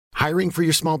Hiring for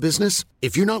your small business?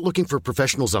 If you're not looking for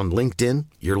professionals on LinkedIn,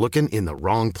 you're looking in the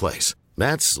wrong place.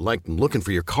 That's like looking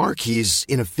for your car keys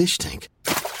in a fish tank.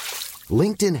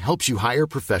 LinkedIn helps you hire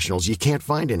professionals you can't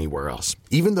find anywhere else,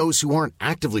 even those who aren't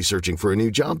actively searching for a new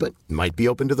job but might be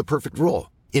open to the perfect role.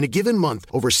 In a given month,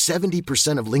 over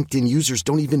 70% of LinkedIn users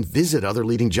don't even visit other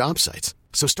leading job sites.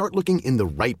 So start looking in the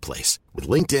right place. With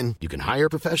LinkedIn, you can hire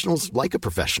professionals like a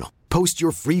professional. Post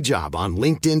your free job on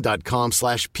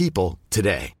linkedin.com/people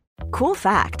today. Cool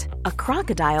fact, a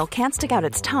crocodile can't stick out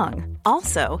its tongue.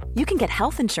 Also, you can get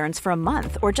health insurance for a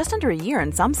month or just under a year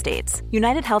in some states.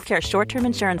 United Healthcare short-term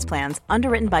insurance plans,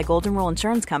 underwritten by Golden Rule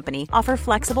Insurance Company, offer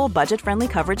flexible, budget-friendly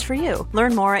coverage for you.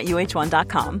 Learn more at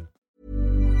uh1.com.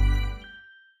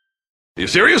 Are you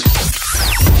serious?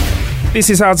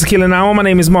 This is How to Kill an Hour. My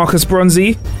name is Marcus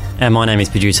Bronzy. And my name is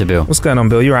Producer Bill. What's going on,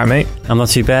 Bill? You right, mate? I'm not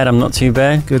too bad.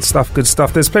 Good stuff.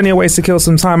 There's plenty of ways to kill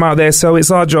some time out there, so it's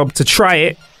our job to try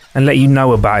it and let you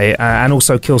know about it, and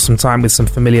also kill some time with some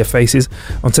familiar faces.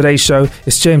 On today's show,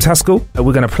 it's James Haskell.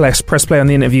 We're going to press play on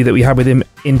the interview that we had with him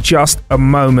in just a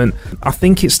moment. I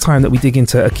think it's time that we dig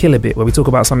into a kill a bit, where we talk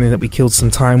about something that we killed some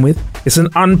time with. It's an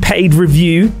unpaid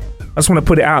review. I just want to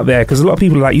put it out there, because a lot of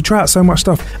people are like, you try out so much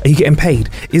stuff, are you getting paid?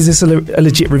 Is this a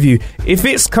legit review? If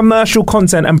it's commercial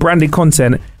content and branded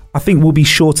content, I think we'll be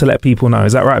sure to let people know.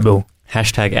 Is that right, Bill?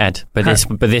 Hashtag ad. But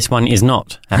this one is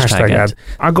not. Hashtag ad.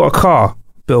 I got a car,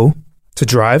 Bill, to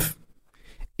drive.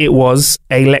 It was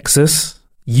a Lexus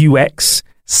UX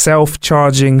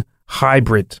self-charging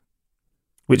hybrid,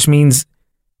 which means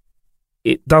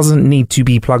it doesn't need to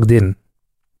be plugged in.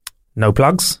 No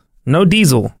plugs, no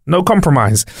diesel, no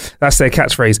compromise. That's their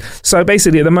catchphrase. So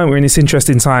basically, at the moment, we're in this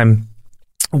interesting time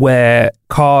where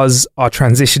cars are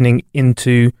transitioning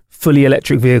into fully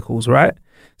electric vehicles, right?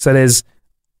 So there's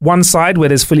one side where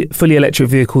there's fully electric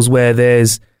vehicles where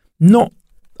there's not,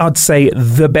 I'd say,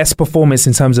 the best performance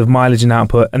in terms of mileage and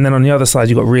output. And then on the other side,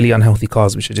 you've got really unhealthy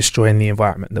cars which are destroying the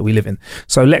environment that we live in.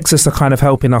 So Lexus are kind of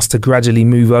helping us to gradually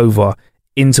move over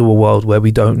into a world where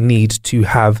we don't need to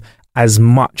have as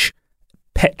much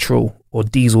petrol or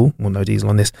diesel, well, no diesel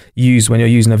on this, used when you're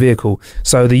using a vehicle.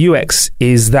 So the UX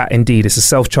is that indeed. It's a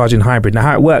self-charging hybrid. Now,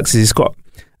 how it works is it's got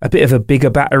a bit of a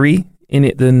bigger battery in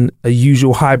it than a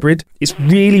usual hybrid. It's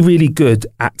really, really good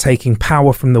at taking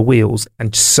power from the wheels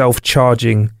and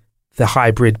self-charging the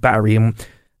hybrid battery. And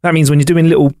that means when you're doing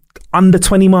little under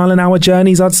 20 mile an hour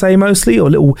journeys, I'd say mostly, or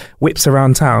little whips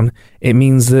around town, it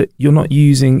means that you're not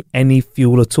using any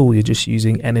fuel at all. You're just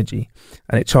using energy.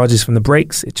 And it charges from the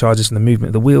brakes, it charges from the movement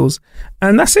of the wheels.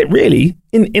 And that's it really,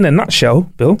 in a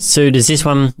nutshell, Bill. So does this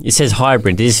one, it says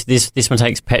hybrid, this one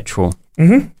takes petrol.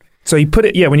 Mm-hmm. So you put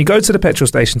it, when you go to the petrol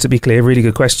station, to be clear, really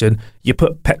good question, you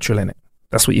put petrol in it.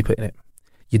 That's what you put in it.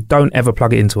 You don't ever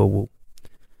plug it into a wall.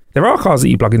 There are cars that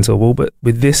you plug into a wall, but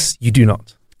with this, you do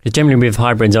not. Generally with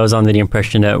hybrids, I was under the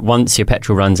impression that once your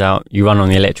petrol runs out, you run on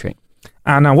the electric.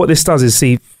 And now what this does is,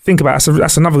 think about it,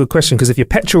 that's another good question, because if your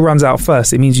petrol runs out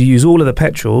first, it means you use all of the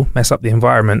petrol, mess up the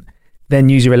environment, then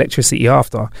use your electricity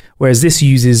after. Whereas this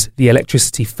uses the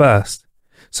electricity first.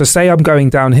 So say I'm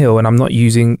going downhill and I'm not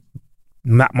using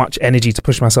that much energy to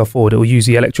push myself forward, it will use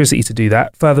the electricity to do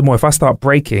that. Furthermore, if I start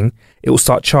braking, it will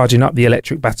start charging up the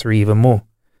electric battery even more,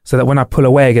 so that when I pull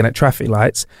away again at traffic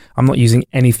lights, I'm not using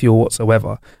any fuel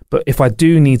whatsoever. But if I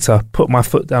do need to put my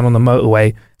foot down on the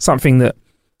motorway, something that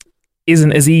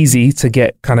isn't as easy to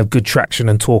get kind of good traction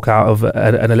and torque out of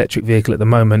an electric vehicle at the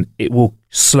moment, it will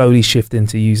slowly shift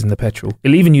into using the petrol.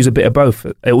 It'll even use a bit of both.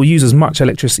 It will use as much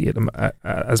electricity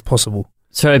as possible.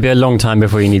 So it'll be a long time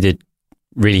before you need to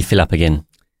really fill up again.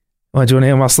 Well, do you want to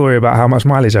hear my story about how much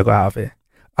mileage I got out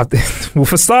of it? Well,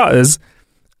 for starters,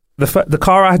 the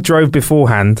car I drove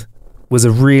beforehand was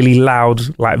a really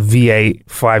loud, like V8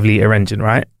 5-litre engine,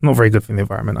 right? Not very good for the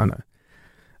environment, I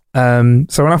know.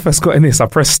 So when I first got in this, I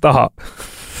pressed start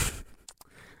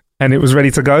and it was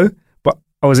ready to go, but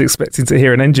I was expecting to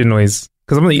hear an engine noise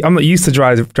because I'm not used to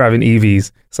driving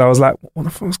EVs. So I was like, what the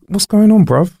fuck, what's going on,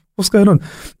 bruv? What's going on?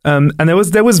 And there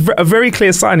was a very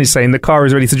clear signage saying the car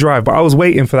is ready to drive, but I was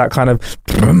waiting for that kind of,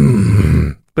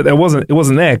 but it wasn't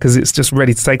there because it's just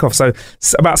ready to take off. So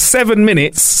about 7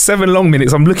 long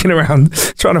minutes, I'm looking around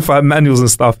trying to find manuals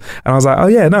and stuff. And I was like, oh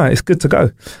yeah, no, it's good to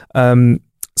go.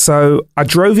 So I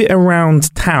drove it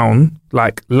around town,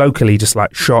 like locally, just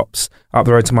like shops up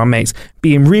the road to my mates,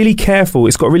 being really careful.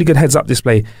 It's got a really good heads up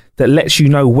display that lets you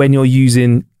know when you're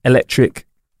using electric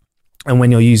and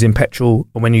when you're using petrol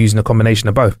or when you're using a combination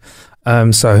of both.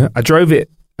 So I drove it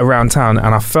around town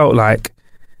and I felt like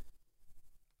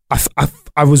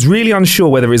I was really unsure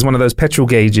whether it was one of those petrol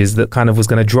gauges that kind of was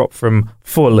going to drop from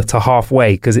full to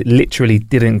halfway, because it literally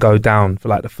didn't go down for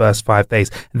like the first 5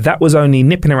 days. That was only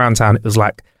nipping around town. It was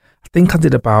like, I think I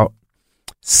did about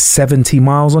 70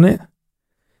 miles on it,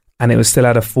 and it was still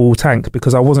at a full tank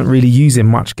because I wasn't really using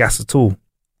much gas at all.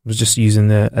 I was just using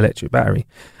the electric battery.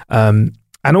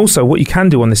 And also what you can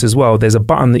do on this as well, there's a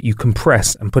button that you can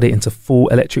press and put it into full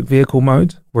electric vehicle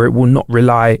mode, where it will not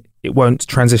it won't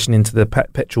transition into the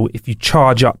petrol if you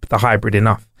charge up the hybrid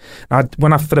enough. Now,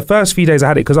 for the first few days I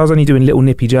had it, because I was only doing little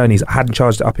nippy journeys, I hadn't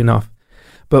charged it up enough.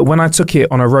 But when I took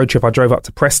it on a road trip, I drove up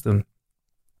to Preston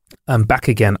and back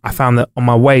again. I found that on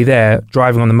my way there,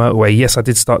 driving on the motorway, yes, I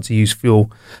did start to use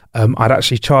fuel. I'd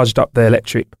actually charged up the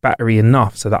electric battery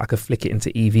enough so that I could flick it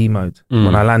into EV mode.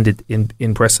 When I landed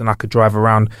in Preston, I could drive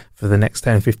around for the next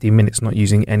 10, 15 minutes, not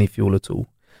using any fuel at all.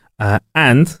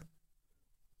 And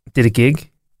did a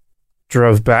gig,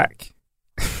 drove back,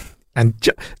 and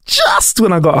just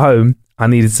when I got home, I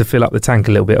needed to fill up the tank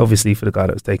a little bit, obviously for the guy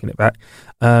that was taking it back.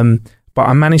 But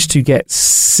I managed to get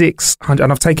 600,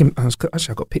 and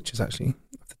I've got pictures actually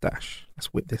of the dash. Let's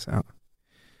whip this out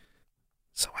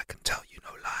so I can tell you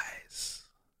no lies.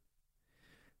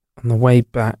 On the way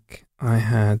back, I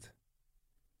had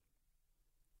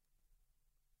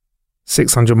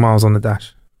 600 miles on the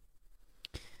dash.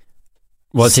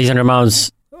 What, 600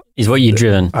 miles is what you've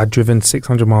driven? I'd driven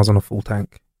 600 miles on a full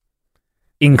tank,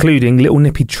 including little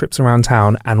nippy trips around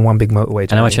town and one big motorway journey.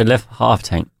 And how much had left? Half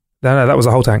tank? No, that was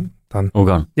a whole tank done. All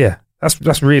gone? Yeah,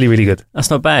 that's really, really good. That's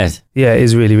not bad. Yeah, it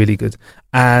is really, really good.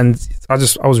 And I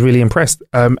was really impressed.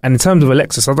 And in terms of a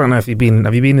Lexus, I don't know if have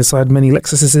you been inside many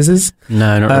Lexuses?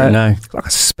 No, not really, no. It's like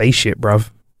a spaceship, bruv.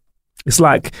 It's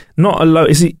like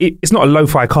it's not a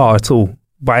lo-fi car at all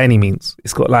by any means.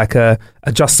 It's got like a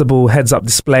adjustable heads-up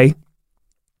display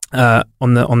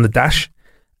on the dash,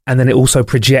 and then it also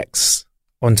projects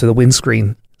onto the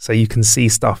windscreen, so you can see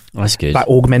stuff. Oh, that's good. Like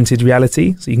augmented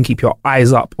reality, so you can keep your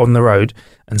eyes up on the road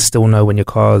and still know when your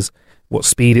car's, what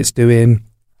speed it's doing.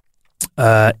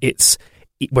 It's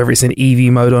whether it's in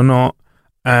EV mode or not.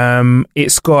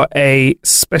 It's got a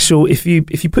special, if you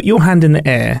put your hand in the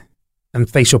air and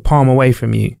face your palm away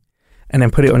from you, and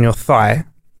then put it on your thigh.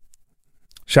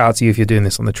 Shout out to you if you're doing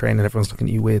this on the train and everyone's looking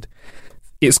at you weird.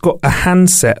 It's got a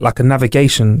handset, like a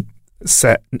navigation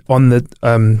set on the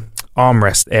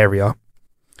armrest area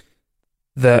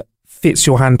that fits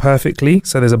your hand perfectly.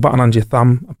 So there's a button under your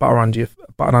thumb, a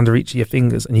button under each of your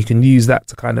fingers, and you can use that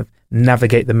to kind of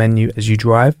navigate the menu as you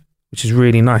drive, which is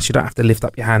really nice. You don't have to lift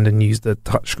up your hand and use the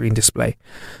touchscreen display.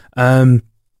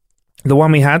 The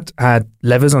one we had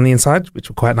levers on the inside, which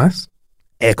were quite nice.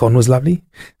 Aircon was lovely.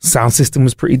 Sound system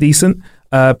was pretty decent.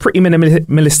 Pretty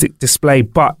minimalistic display,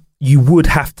 but you would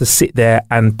have to sit there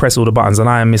and press all the buttons, and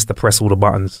I am Mr. Press all the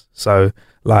buttons. So,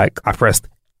 like, I pressed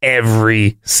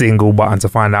every single button to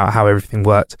find out how everything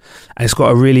worked. And it's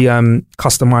got a really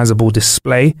customizable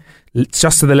display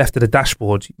just to the left of the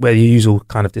dashboard, where your usual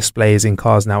kind of display is in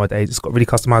cars nowadays. It's got really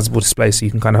customizable display, so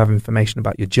you can kind of have information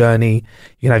about your journey.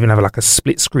 You can even have like a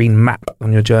split screen map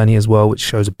on your journey as well, which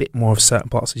shows a bit more of certain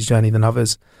parts of your journey than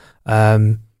others.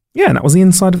 And that was the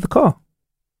inside of the car.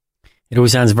 It all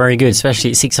sounds very good, especially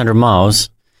at 600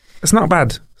 miles. It's not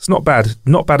bad. It's not bad.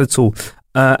 Not bad at all.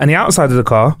 And the outside of the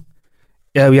car,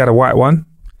 we had a white one.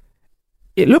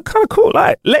 It looked kind of cool.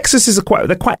 Like Lexuses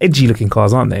they're quite edgy looking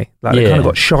cars, aren't they? Like they kind of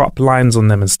got sharp lines on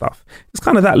them and stuff. It's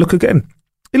kind of that look again.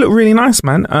 It looked really nice,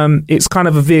 man. It's kind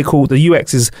of a vehicle. The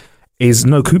UX is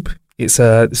no coupe. It's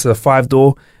a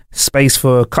 5-door, space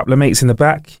for a couple of mates in the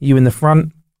back, you in the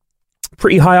front.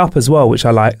 Pretty high up as well, which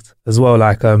I liked as well.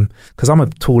 Like, because I'm a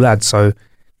tall lad, so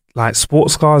like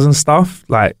sports cars and stuff,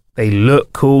 like they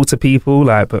look cool to people.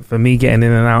 Like, but for me, getting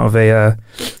in and out of a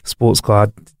sports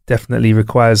car definitely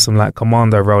requires some like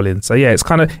commando rolling. So yeah,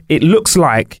 it looks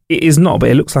like, it is not, but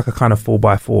it looks like a kind of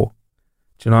 4x4. Do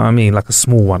you know what I mean? Like a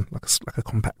small one, like a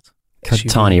compact.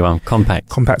 Tiny one, compact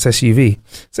SUV.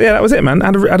 So yeah, that was it, man. I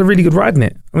had a really good ride in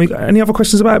it. Any other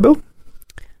questions about it, Bill?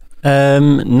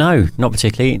 No, not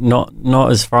particularly. Not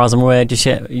as far as I'm aware just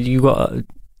yet. You got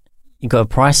a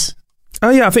price? Oh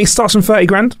yeah, I think it starts from 30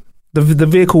 grand. The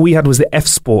vehicle we had was the F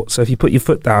Sport. So if you put your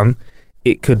foot down,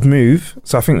 it could move.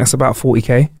 So I think that's about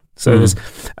 40k. So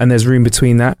there's room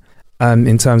between that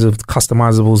in terms of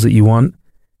customizables that you want.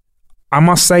 I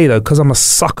must say though, because I'm a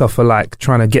sucker for like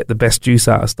trying to get the best juice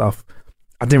out of stuff,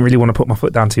 I didn't really want to put my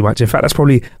foot down too much. In fact, that's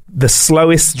probably the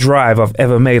slowest drive I've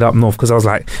ever made up north, because I was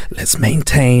like, let's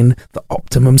maintain the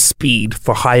optimum speed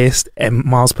for highest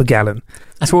miles per gallon.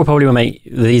 That's what probably will make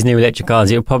these new electric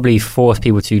cars. It'll probably force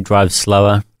people to drive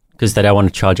slower because they don't want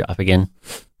to charge it up again.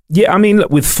 Yeah, I mean, look,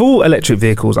 with full electric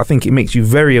vehicles, I think it makes you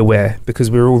very aware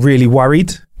because we're all really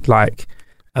worried, like,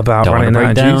 about running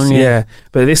out of juice. Yeah.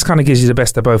 But this kind of gives you the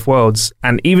best of both worlds.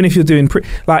 And even if you're doing,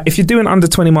 if you're doing under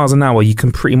 20 miles an hour, you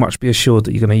can pretty much be assured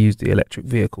that you're going to use the electric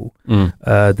vehicle,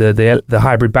 the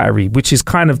hybrid battery, which is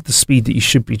kind of the speed that you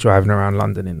should be driving around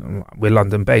London. We're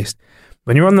London based.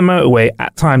 When you're on the motorway,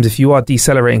 at times, if you are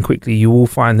decelerating quickly, you will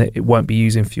find that it won't be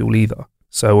using fuel either.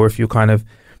 So, or if you're kind of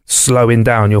slowing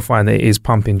down, you'll find that it is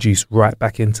pumping juice right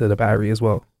back into the battery as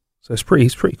well. So it's pretty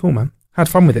cool, man. Had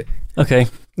fun with it. Okay.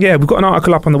 Yeah, we've got an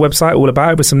article up on the website all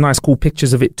about it with some nice cool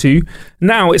pictures of it too.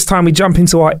 Now it's time we jump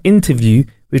into our interview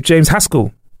with James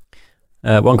Haskell.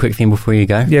 One quick thing before you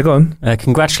go. Yeah, go on.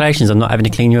 Congratulations on not having to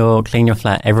clean your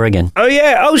flat ever again. Oh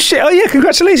yeah. Oh shit. Oh yeah.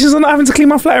 Congratulations on not having to clean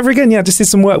my flat ever again. Yeah, I just did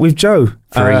some work with Joe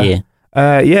for a year.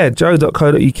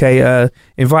 Joe.co.uk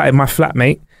invited my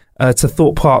flatmate to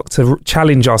Thorpe Park to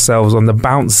challenge ourselves on the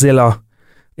Bouncezilla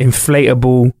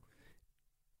inflatable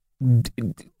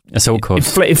assault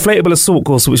course. Inflatable assault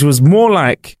course, which was more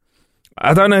like,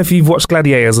 I don't know if you've watched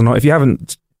Gladiators or not. If you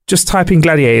haven't, just type in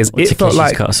Gladiators. It felt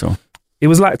like Castle. It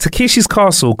was like Takeshi's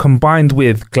Castle combined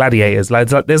with Gladiators. Like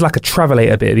there's like a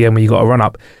Travelator bit at the end where you got to run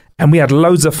up. And we had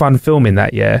loads of fun filming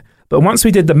that year. But once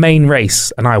we did the main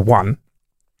race and I won,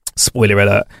 spoiler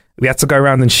alert, we had to go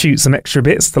around and shoot some extra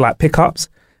bits to like pickups.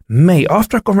 Mate,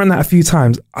 after I've gone around that a few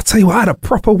times, I'll tell you what, I had a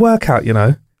proper workout, you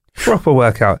know. Proper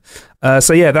workout.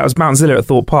 So yeah, that was Bouncezilla at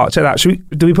Thorpe Park. Check that out.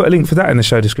 Do we put a link for that in the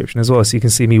show description as well, so you can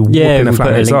see me whooping a flatmate's ass? Yeah, we'll put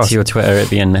a link to your Twitter at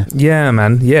the end there. Yeah,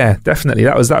 man. Yeah, definitely.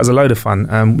 That was a load of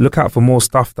fun. Look out for more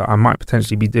stuff that I might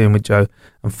potentially be doing with Joe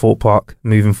and Thorpe Park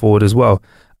moving forward as well.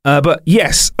 But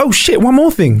yes. Oh shit! One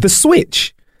more thing. The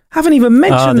Switch. Haven't even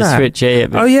mentioned that. Switch. Yeah.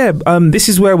 Oh yeah. This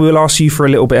is where we'll ask you for a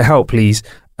little bit of help, please.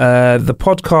 The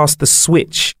podcast, The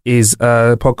Switch, is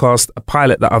a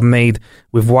pilot that I've made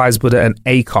with Wise Buddha and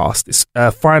Acast. It's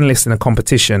a finalist in a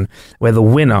competition where the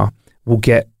winner will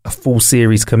get a full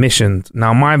series commissioned.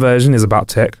 Now, my version is about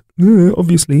tech,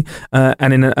 obviously.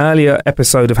 And in an earlier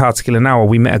episode of How to Kill an Hour,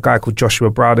 we met a guy called Joshua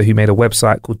Browder who made a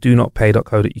website called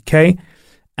donotpay.co.uk.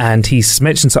 And he's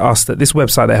mentioned to us that this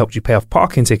website that helped you pay off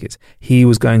parking tickets, he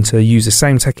was going to use the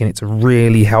same tech in it to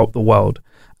really help the world.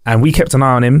 And we kept an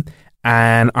eye on him.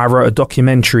 And I wrote a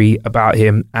documentary about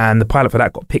him, and the pilot for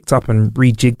that got picked up and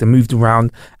rejigged and moved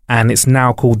around, and it's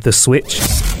now called The Switch.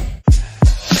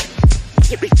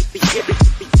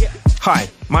 Hi,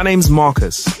 my name's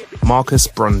Marcus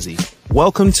Bronzy.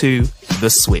 Welcome to The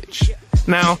Switch.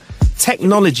 Now,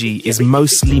 technology is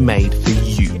mostly made for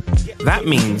you. That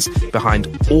means behind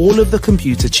all of the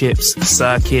computer chips,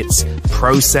 circuits,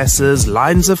 processors,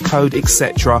 lines of code,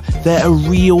 etc., there are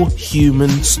real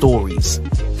human stories.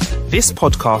 This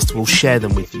podcast will share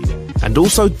them with you and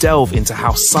also delve into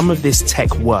how some of this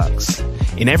tech works.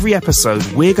 In every episode,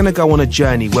 we're going to go on a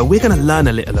journey where we're going to learn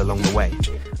a little along the way.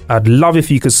 I'd love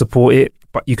if you could support it,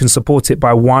 but you can support it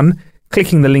by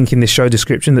clicking the link in the show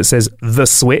description that says The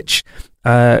Switch,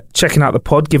 checking out the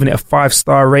pod, giving it a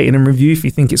 5-star rating and review if you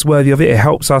think it's worthy of it. It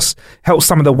helps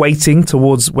some of the weighting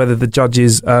towards whether the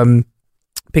judges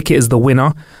pick it as the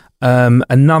winner.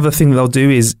 Another thing you can do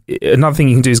is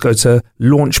go to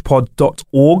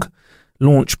launchpod.org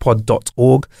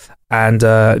and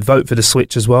vote for The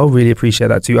Switch as well. Really appreciate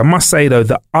that too. I must say though,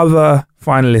 the other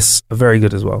finalists are very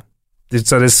good as well.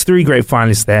 So there's 3 great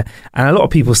finalists there, and a lot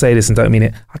of people say this and don't mean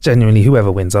it. I genuinely,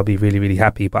 whoever wins, I'll be really, really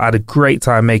happy. But I had a great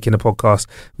time making a podcast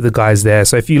with the guys there.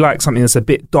 So if you like something that's a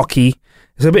bit docky,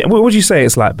 it's a bit. What would you say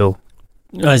it's like, Bill?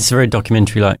 It's very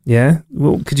documentary-like. Yeah.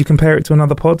 Well, could you compare it to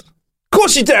another pod? Of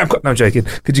course you damn. No, I'm joking.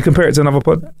 Could you compare it to another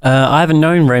pod? I haven't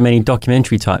known very many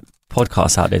documentary type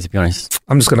podcasts out there, to be honest.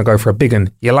 I'm just going to go for a big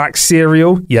one. You like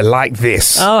cereal? You like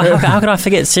this. Oh, how could I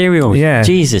forget cereal? Yeah.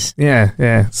 Jesus.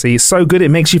 Yeah. See, it's so good it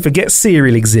makes you forget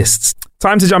cereal exists.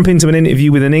 Time to jump into an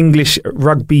interview with an English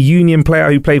rugby union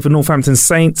player who played for Northampton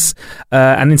Saints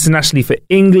and internationally for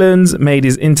England, made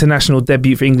his international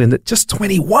debut for England at just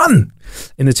 21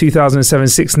 in the 2007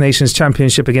 Six Nations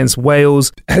Championship against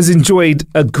Wales, has enjoyed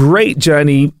a great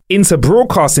journey into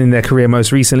broadcasting in their career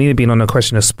most recently. They've been on A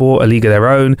Question of Sport, A League of Their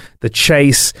Own, The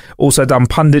Chase, also done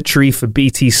punditry for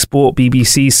BT Sport,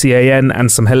 BBC, CAN, and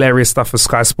some hilarious stuff for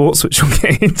Sky Sports, which we'll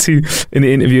get into in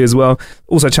the interview as well.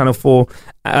 Also Channel 4,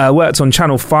 worked on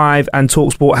Channel 5, and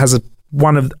TalkSport has a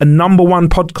number one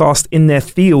podcast in their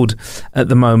field at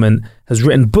the moment, has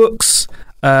written books,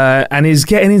 and is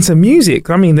getting into music.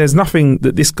 I mean, there's nothing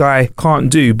that this guy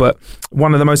can't do, but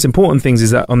one of the most important things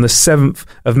is that on the 7th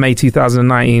of May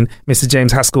 2019, Mr.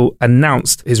 James Haskell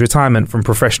announced his retirement from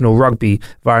professional rugby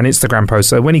via an Instagram post.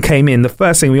 So when he came in, the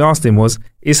first thing we asked him was,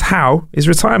 how is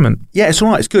retirement? Yeah, it's all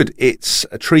right. It's good. It's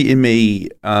treating me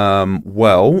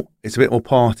well. It's a bit more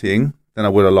partying than I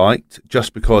would have liked,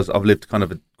 just because I've lived kind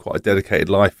of quite a dedicated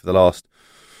life for the last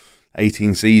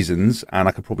 18 seasons, and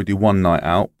I could probably do one night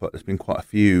out, but there's been quite a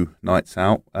few nights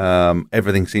out.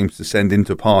 Everything seems to send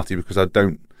into a party because I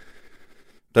don't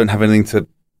have anything to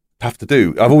have to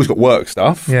do. I've always got work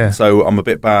stuff, so I'm a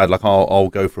bit bad. Like I'll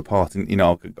go for a party, you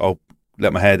know, I'll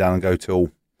let my hair down and go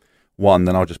till 1,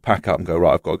 then I'll just pack up and go,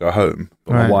 right, I've got to go home.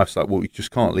 But my wife's like, well, you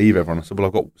just can't leave everyone. I said, well,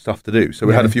 I've got stuff to do. So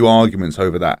we had a few arguments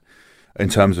over that in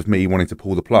terms of me wanting to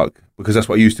pull the plug, because that's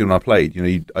what I used to do when I played. You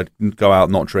know, I'd go out,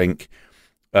 not drink,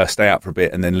 stay out for a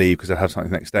bit and then leave because I'd have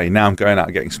something the next day. Now I'm going out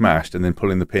and getting smashed and then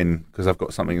pulling the pin because I've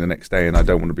got something the next day and I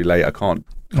don't want to be late. I can't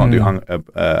do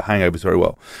hangovers very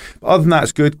well. But other than that,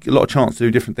 it's good. A lot of chance to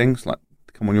do different things, like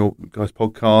come on your guys'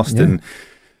 podcast. And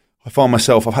I find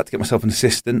myself, I've had to get myself an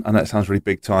assistant. I know it sounds really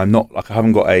big time. Not like I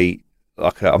haven't got I'm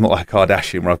not like a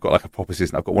Kardashian where I've got like a proper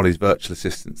assistant. I've got one of these virtual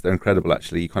assistants. They're incredible,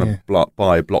 actually. You kind of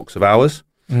buy blocks of hours.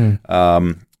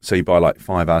 So you buy like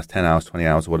 5 hours, 10 hours, 20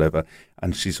 hours, or whatever.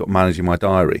 And she's sort of managing my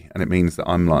diary. And it means that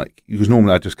I'm like, because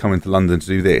normally I'd just come into London to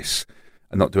do this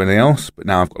and not do anything else. But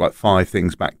now I've got like 5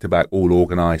 things back to back, all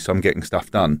organised. So I'm getting stuff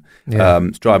done.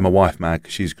 It's driving my wife mad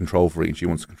because she's a control freak and she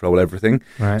wants to control everything.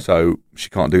 Right. So she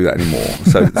can't do that anymore.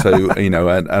 So you know,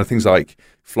 and things like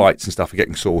flights and stuff are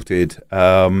getting sorted.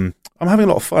 I'm having a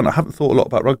lot of fun. I haven't thought a lot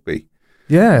about rugby.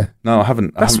 Yeah. No, I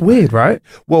haven't. That's weird, right?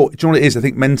 Well, do you know what it is? I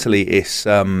think mentally it's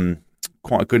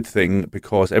quite a good thing,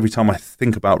 because every time I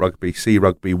think about rugby, see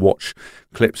rugby, watch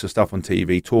clips of stuff on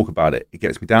TV, talk about it, it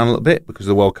gets me down a little bit because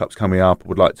the World Cup's coming up. I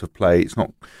would like to play.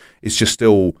 It's just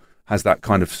still has that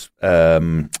kind of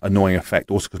annoying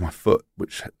effect. Also because my foot,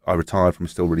 which I retired from,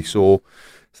 is still really sore.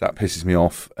 So that pisses me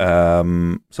off.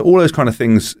 So all those kind of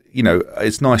things, you know,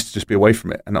 it's nice to just be away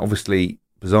from it. And obviously,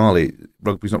 bizarrely,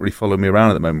 rugby's not really following me around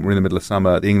at the moment. We're in the middle of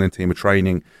summer. The England team are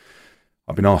training.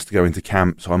 I've been asked to go into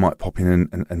camp, so I might pop in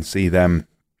and see them.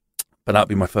 But that'll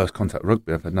be my first contact with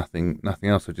rugby. I've had nothing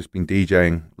else. I've just been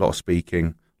DJing, a lot of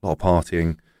speaking, a lot of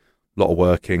partying, a lot of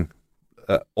working,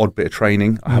 odd bit of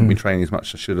training. I haven't been training as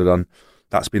much as I should have done.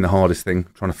 That's been the hardest thing,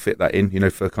 trying to fit that in, you know,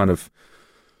 for kind of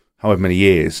however many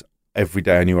years. Every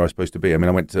day I knew where I was supposed to be. I mean,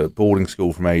 I went to boarding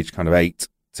school from age kind of 8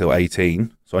 till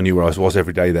 18, so I knew where I was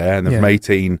every day there. And then from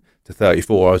 18 to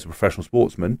 34, I was a professional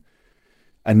sportsman.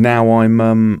 And now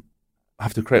I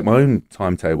have to create my own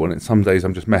timetable, and some days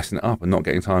I'm just messing it up and not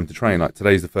getting time to train. Like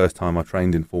today's the first time I've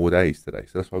trained in 4 days today,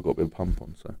 so that's why I've got a bit of pump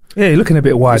on. So yeah, you're looking a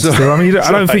bit wide still. I mean,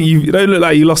 I don't think you don't look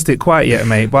like you lost it quite yet,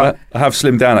 mate. But I have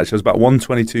slimmed down. Actually, I was about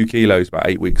 122 kilos about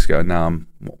 8 weeks ago, and now I'm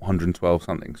 112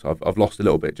 something. So I've lost a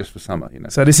little bit just for summer, you know.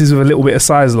 So this is with a little bit of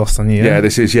size lost on you. Yeah,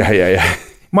 this is yeah.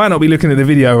 Might not be looking at the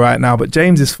video right now, but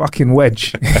James is fucking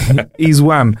wedge. He's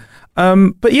wham.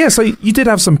 But yeah, so you did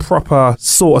have some proper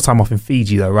sort of time off in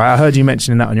Fiji though, right? I heard you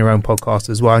mentioning that on your own podcast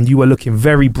as well, and you were looking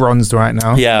very bronzed right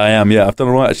now. Yeah, I am. Yeah, I've done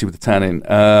all right actually with the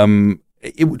tanning.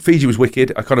 Fiji was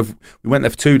wicked. We went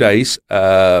there for 2 days,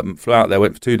 flew out there,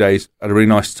 went for 2 days, had a really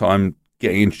nice time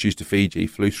getting introduced to Fiji,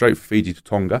 flew straight from Fiji to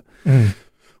Tonga.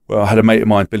 Well, I had a mate of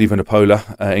mine, Billy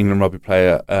Vunipola, England rugby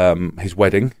player, his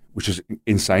wedding, which was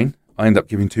insane. I ended up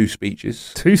giving 2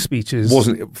 speeches. 2 speeches?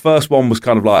 First one was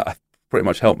kind of like, I pretty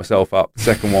much helped myself up. The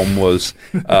second one was,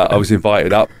 I was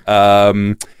invited up.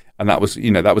 And that was, you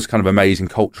know, that was kind of amazing,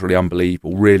 culturally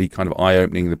unbelievable, really kind of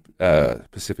eye-opening, the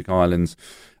Pacific Islands.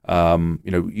 You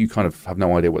know, you kind of have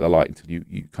no idea what they're like until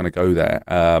you kind of go there.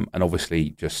 And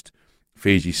obviously just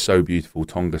Fiji's so beautiful,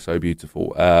 Tonga so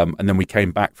beautiful. And then we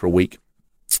came back for a week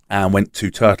and went to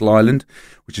Turtle Island,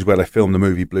 which is where they filmed the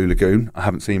movie Blue Lagoon. I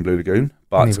haven't seen Blue Lagoon,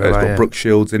 but it's got Brooke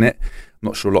Shields in it. I'm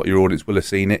not sure a lot of your audience will have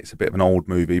seen it. It's a bit of an old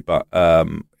movie, but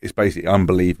it's basically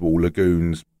unbelievable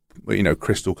lagoons, you know,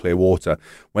 crystal clear water.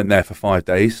 Went there for 5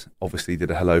 days. Obviously did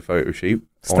a hello photo shoot.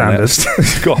 Standard.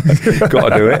 got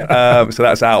to do it. So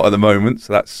that's out at the moment.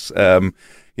 So that's,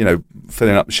 you know,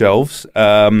 filling up the shelves.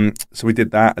 So we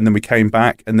did that, and then we came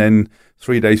back, and then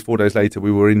 4 days later,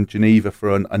 we were in Geneva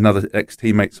for another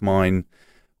ex-teammate's of mine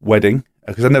wedding,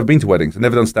 because I've never been to weddings. I've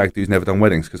never done stag do's, never done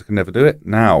weddings, because I can never do it.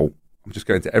 Now I'm just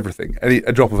going to everything,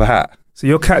 a drop of a hat. So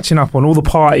you're catching up on all the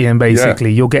partying,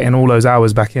 basically. Yeah. You're getting all those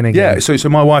hours back in again. Yeah, so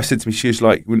my wife said to me, she was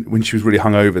like, when she was really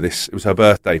hungover, it was her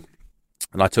birthday,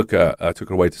 and I took her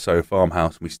away to Soho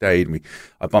Farmhouse, and we stayed, and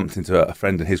I bumped into a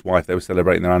friend and his wife. They were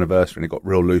celebrating their anniversary, and it got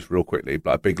real loose real quickly.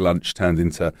 But a big lunch turned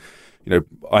into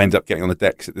I ended up getting on the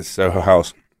decks at this Soho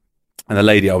house. And the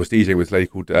lady I was DJing with, a lady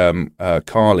called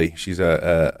Carly, she's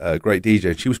a great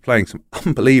DJ. She was playing some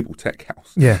unbelievable tech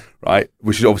house, right?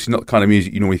 Which is obviously not the kind of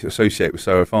music you normally associate with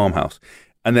Soho Farmhouse.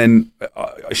 And then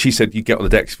she said, you get on the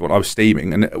decks if you want. I was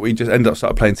steaming, and we just ended up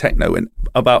started playing techno, and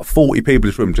about 40 people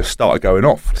in this room just started going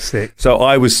off. Sick. So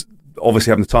I was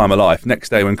obviously having the time of life. Next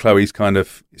day when Chloe's kind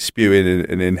of spewing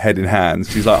and in head in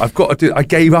hands, she's like, I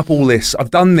gave up all this.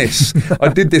 I've done this. I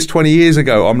did this 20 years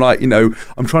ago. I'm like,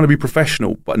 I'm trying to be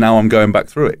professional, but now I'm going back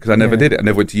through it because I never did it. I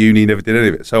never went to uni, never did any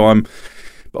of it. So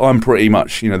I'm pretty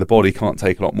much, the body can't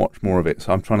take a lot much more of it.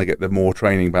 So I'm trying to get the more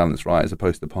training balance right as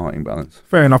opposed to partying balance.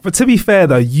 Fair enough. But to be fair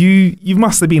though, you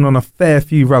must have been on a fair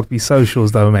few rugby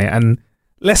socials though, mate. And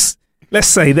let's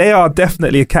say they are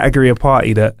definitely a category of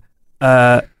party that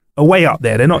are way up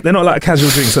there. They're not like casual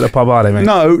drinks at the pub, are they, mate?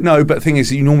 No. But the thing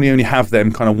is, you normally only have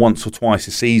them kind of once or twice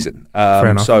a season. Fair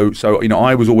enough. So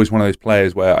I was always one of those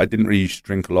players where I didn't really used to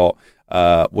drink a lot.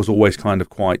 Was always kind of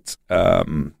quite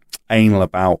anal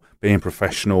about being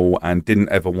professional and didn't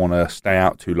ever want to stay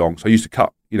out too long. So I used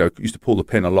to used to pull the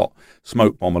pin a lot,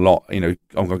 smoke bomb a lot. I'm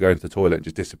going to go into the toilet and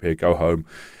just disappear, go home.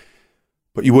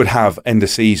 But you would have end of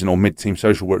season or mid-team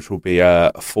social, which would be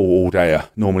a full all-dayer,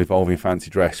 normally involving fancy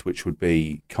dress, which would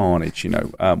be carnage.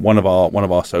 One of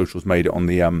our socials made it on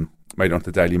the onto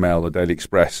the Daily Mail, the Daily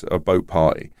Express, a boat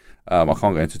party. I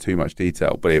can't go into too much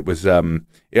detail, but it was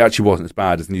it actually wasn't as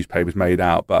bad as the newspapers made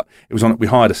out. But it was we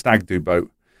hired a stag do boat,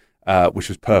 which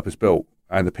was purpose built,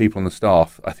 and the people on the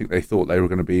staff, I think they thought they were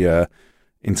going to be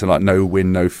into like no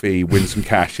win, no fee, win some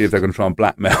cash. If they're going to try and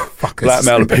blackmail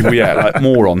the people, like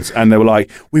morons. And they were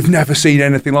like, "We've never seen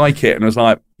anything like it." And I was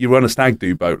like, "You run a stag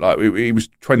do boat? Like it was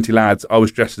 20 lads. I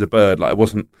was dressed as a bird. Like it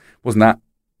wasn't that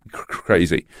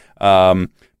crazy."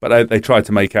 But they tried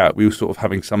to make out we were sort of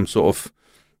having some sort of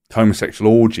homosexual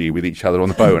orgy with each other on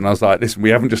the boat, and I was like, listen, we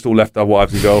haven't just all left our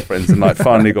wives and girlfriends and like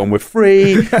finally gone, we're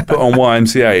free, put on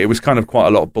YMCA. It was kind of quite a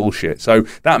lot of bullshit. So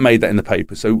that made that in the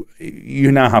paper. So you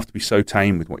now have to be so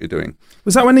tame with what you're doing.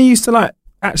 Was that when they used to like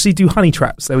actually do honey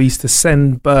traps? They used to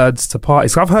send birds to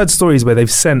parties. I've heard stories where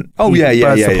they've sent birds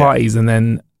to parties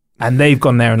and they've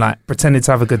gone there and like pretended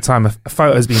to have a good time. A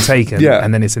photo's been taken,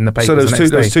 and then it's in the paper. So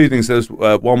there's two things. There's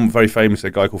one very famous, a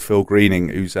guy called Phil Greening,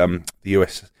 who's the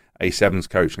US A7's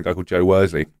coach, and a guy called Joe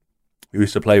Worsley, who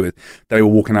used to play with. They were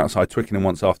walking outside Twickenham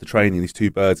once after training. These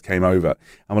two birds came over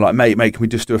and were like, mate, can we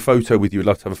just do a photo with you? We'd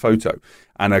love to have a photo.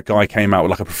 And a guy came out with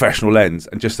like a professional lens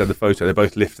and just said the photo. They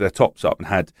both lifted their tops up and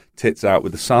had tits out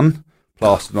with the sun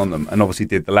plastered on them, and obviously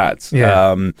did the lads.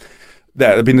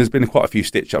 There's been quite a few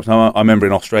stitch ups. Now, I remember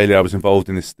in Australia I was involved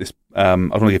in this I don't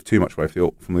want to give too much away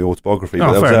from the autobiography.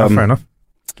 But fair enough.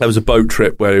 There was a boat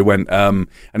trip where we went, and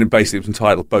it basically was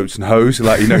entitled Boats and Hoes,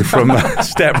 like, from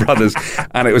Step Brothers.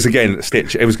 And it was, again,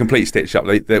 it was a complete stitch up.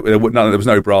 There was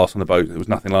no brass on the boat. There was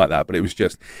nothing like that. But it was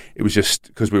just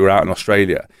because we were out in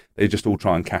Australia, they just all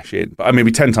try and cash in. But I mean,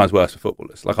 it'd be 10 times worse for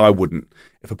footballers. Like, I wouldn't,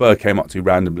 if a bird came up to me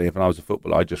randomly, if I was a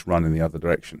footballer, I'd just run in the other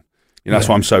direction. That's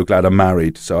why I'm so glad I'm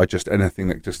married. So I just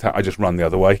run the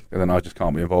other way, and then I just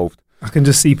can't be involved. I can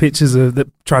just see pictures of that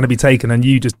trying to be taken and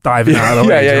you just diving out of the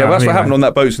way. Yeah. That's what happened on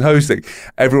that Boats and Hoes thing.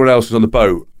 Everyone else was on the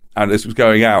boat and this was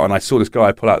going out, and I saw this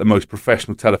guy pull out the most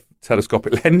professional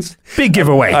telescopic lens. Big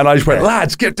giveaway. And I just went,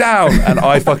 lads, get down. And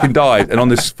I fucking dived. And on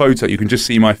this photo, you can just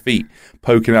see my feet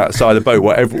poking out the side of the boat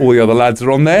where all the other lads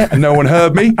are on there, and no one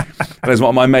heard me. And there's one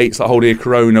of my mates like holding a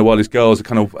Corona while his girls are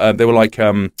kind of, they were like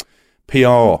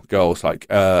PR girls, like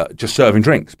just serving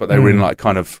drinks, but they were in like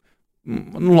kind of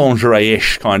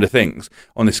lingerie-ish kind of things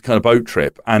on this kind of boat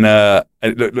trip, and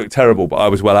it looked terrible, but I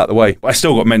was well out of the way. But I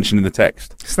still got mentioned in the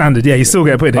text. Standard, you still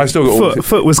get put in. I still got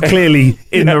foot was clearly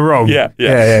in the wrong. Yeah.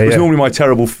 It was normally my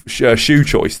terrible shoe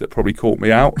choice that probably caught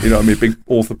me out. You know what I mean? A big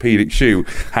orthopedic shoe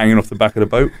hanging off the back of the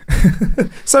boat.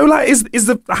 So, like,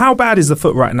 how bad is the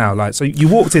foot right now? Like, so you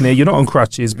walked in here, you're not on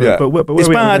crutches, but where it's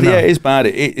bad. Yeah, it's bad.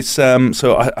 It's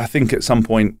so I think at some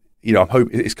point, I hope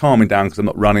it's calming down because I'm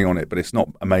not running on it, but it's not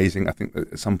amazing. I think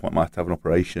that at some point I might have to have an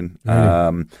operation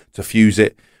to fuse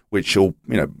it, which will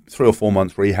 3 or 4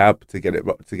 months rehab to get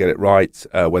it right.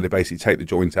 Where they basically take the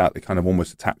joint out, they kind of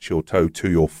almost attach your toe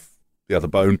to the other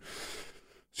bone,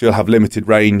 so you'll have limited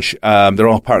range. There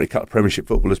are apparently a couple of Premiership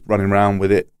footballers running around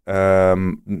with it.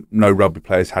 No rugby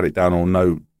players had it done, or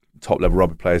no top level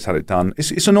rugby players had it done.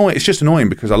 It's annoying. It's just annoying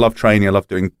because I love training. I love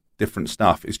doing different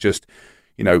stuff. It's just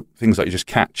things like you just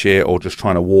catch it, or just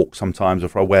trying to walk sometimes, or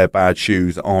if I wear bad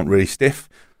shoes that aren't really stiff.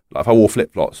 Like if I wore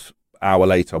flip-flops hour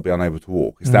later I'll be unable to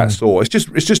walk. It's that sore. It's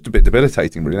just a bit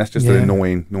debilitating, really. That's just an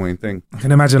annoying thing. I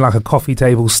can imagine like a coffee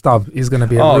table stub is going to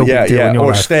be a real big deal in your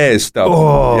or life. a stairs stub.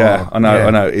 Oh, yeah, I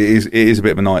know. It is a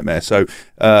bit of a nightmare. So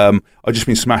I've just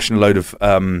been smashing a load of.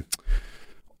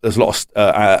 There's a lot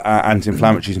of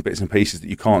anti-inflammatories and bits and pieces that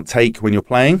you can't take when you're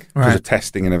playing because of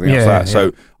testing and everything else like that.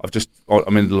 So I'm in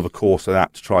the middle of a course of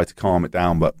that to try to calm it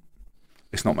down, but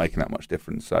it's not making that much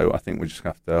difference. So I think we just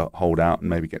have to hold out and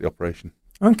maybe get the operation.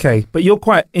 Okay, but you're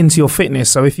quite into your fitness.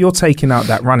 So if you're taking out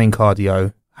that running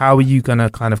cardio, how are you going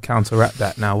to kind of counteract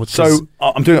that now? I've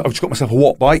just got myself a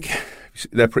watt bike.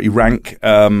 They're pretty rank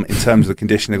in terms of the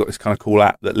condition. They've got this kind of cool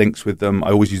app that links with them.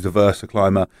 I always use the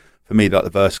VersaClimber. For me, like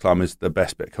the VersaClimber is the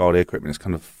best bit of cardio equipment. It's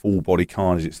kind of full body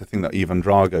carnage. It's the thing that Ivan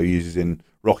Drago uses in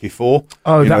Rocky IV.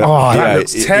 That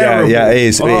looks terrible. Yeah, it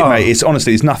is. Mate, it's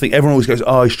honestly, it's nothing. Everyone always goes,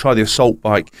 you should try the assault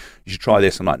bike. You should try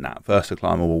this. I'm like, nah,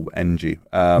 VersaClimber will end you.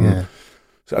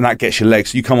 So, and that gets your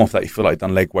legs. So you come off that, you feel like you've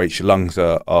done leg weights. Your lungs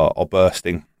are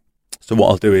bursting. So what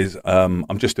I'll do is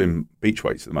I'm just doing beach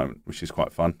weights at the moment, which is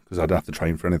quite fun because I don't have to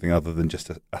train for anything other than just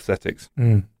aesthetics.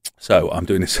 So I'm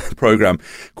doing this program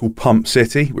called Pump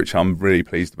City, which I'm really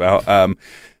pleased about.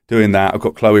 Doing that, I've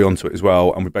got Chloe onto it as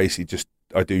well, and we basically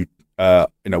I do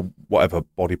whatever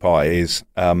body part it is,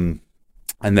 and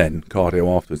then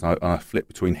cardio afterwards. And I flip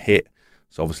between HIIT,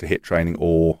 so obviously HIIT training,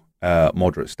 or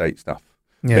moderate state stuff,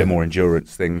 a bit more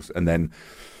endurance things, and then.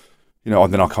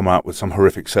 And then I'll come out with some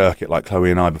horrific circuit like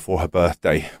Chloe and I before her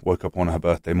birthday. Woke up on her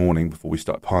birthday morning before we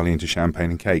started piling into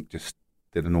champagne and cake. Just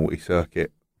did a naughty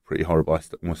circuit. Pretty horrible. I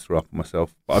almost threw up on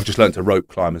myself. But I've just learned to rope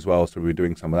climb as well, so we were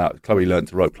doing some of that. Chloe learned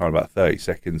to rope climb about 30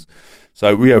 seconds.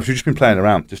 So we've just been playing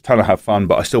around, just trying to have fun,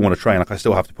 but I still want to train. Like I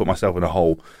still have to put myself in a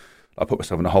hole. I put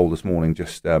myself in a hole this morning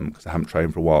just because I haven't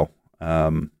trained for a while.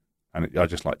 I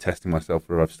just like testing myself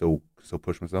whether I've still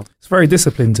push myself. It's very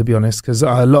disciplined, to be honest, because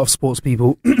a lot of sports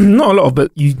people, not a lot of,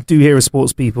 but you do hear of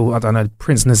sports people, I don't know,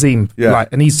 Prince Nazim,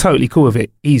 and he's totally cool with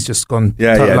it. He's just gone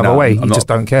another way. He just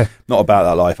don't care. Not about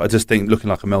that life. I just think looking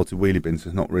like a melted wheelie bin is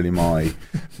not really my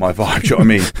vibe. Do you know what I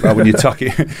mean? Like when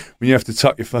you have to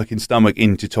tuck your fucking stomach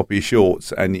into top of your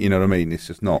shorts, and you know what I mean? It's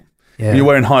just not. Yeah. When you're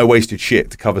wearing high-waisted shit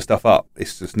to cover stuff up,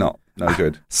 it's just no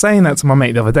good. Saying that to my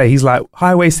mate the other day, he's like,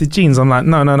 high-waisted jeans. I'm like,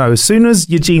 no. As soon as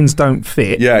your jeans don't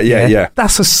fit,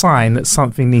 that's a sign that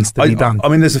something needs to be done. I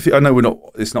mean, there's a few, I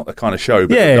know it's not the kind of show,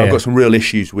 but I've got some real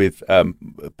issues with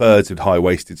birds with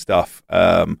high-waisted stuff.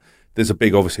 There's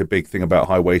obviously a big thing about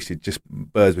high-waisted, just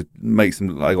birds makes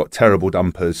them, like, got terrible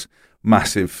dumpers,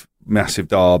 massive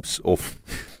darbs, or...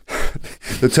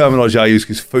 The terminology I use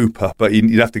is FUPA, but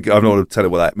you'd have to. I'm not going to tell you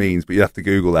what that means, but you have to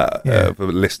Google that for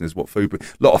the listeners. What FUPA?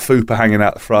 A lot of FUPA hanging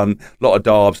out the front, a lot of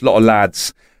darbs, a lot of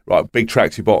lads, right? Big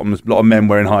tracksuit bottoms, a lot of men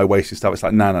wearing high waisted stuff. It's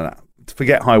like no.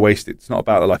 Forget high waisted. It's not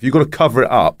about the life. You've got to cover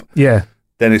it up. Yeah.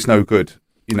 Then it's no good.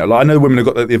 Like I know women have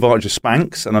got the advantage of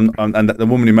Spanx, and the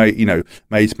woman who made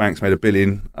Spanx made $1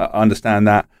 billion. I understand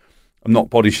that. I'm not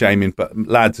body shaming, but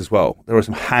lads as well. There are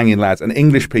some hanging lads, and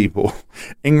English people.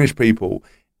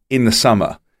 In the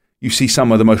summer, you see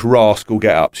some of the most rascal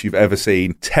get-ups you've ever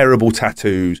seen. Terrible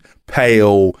tattoos,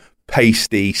 pale,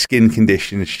 pasty, skin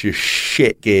conditions, just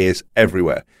shit gears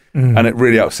everywhere. And it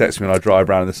really upsets me when I drive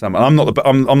around in the summer. And I'm not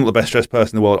the best dressed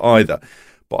person in the world either,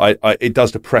 but it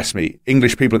does depress me.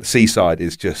 English people at the seaside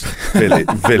is just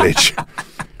village.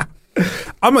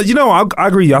 I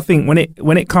agree with you. I think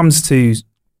when it comes to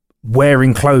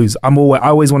wearing clothes, I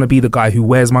always want to be the guy who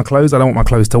wears my clothes. I don't want my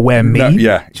clothes to wear me. Do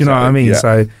you know what I mean?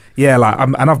 So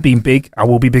and I've been big. I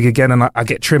will be big again, and I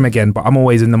get trim again. But I'm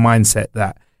always in the mindset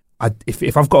that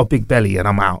if I've got a big belly and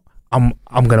I'm out, I'm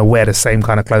going to wear the same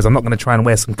kind of clothes. I'm not going to try and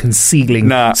wear some concealing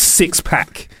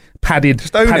 6-pack padded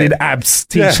abs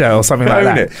t-shirt or something like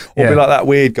that. Or be like that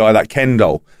weird guy, that Ken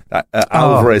doll, that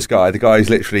Alvarez guy. The guy who's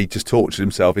literally just tortured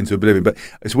himself into oblivion. But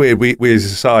it's weird. We as a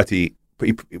society.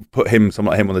 Put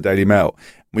someone like him on the Daily Mail.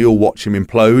 We all watch him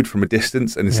implode from a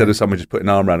distance, and instead of someone just putting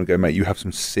an arm around and going, mate, you have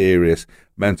some serious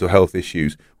mental health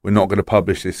issues. We're not going to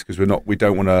publish this because we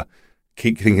don't want to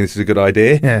keep thinking this is a good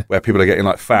idea. Yeah. Where people are getting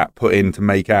like fat put in to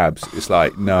make abs. It's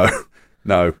like no.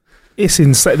 It's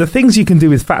insane. The things you can do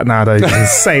with fat nowadays is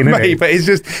insane, isn't it? But it's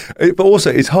just. But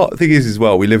also, it's hard. The thing is, as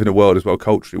well, we live in a world as well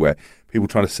culturally where people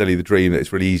trying to sell you the dream that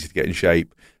it's really easy to get in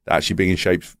shape. Actually being in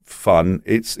shape's fun.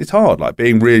 It's hard. Like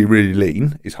being really, really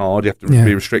lean is hard. You have to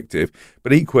be restrictive.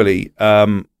 But equally,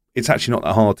 it's actually not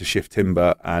that hard to shift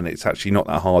timber, and it's actually not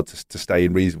that hard to stay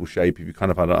in reasonable shape if you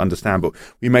kind of understand. But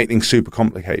we make things super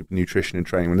complicated with nutrition and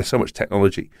training when there's so much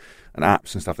technology and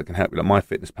apps and stuff that can help you. Like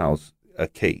MyFitnessPal's are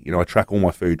key. I track all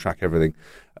my food, track everything,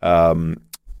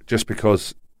 just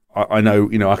because I know,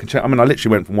 I can check. I mean, I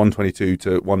literally went from 122 to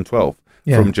 112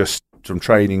 from just from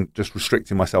training, just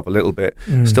restricting myself a little bit,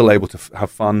 still able to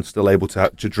have fun, still able to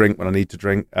drink when I need to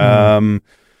drink.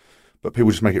 But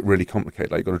people just make it really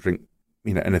complicated. Like, you've got to drink,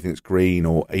 anything that's green,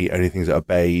 or eat anything that are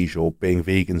beige, or being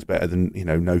vegan's better than,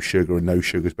 no sugar, and no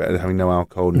sugar's better than having no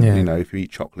alcohol. And, if you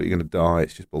eat chocolate, you're going to die.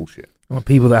 It's just bullshit. Well,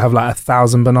 people that have like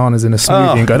 1,000 bananas in a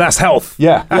smoothie and go, that's health.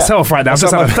 Yeah. That's health right now. I've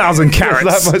just had 1,000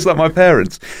 carrots. It's like my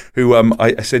parents, who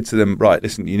I said to them, right,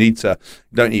 listen,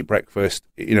 don't eat breakfast.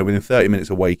 Within 30 minutes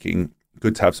of waking,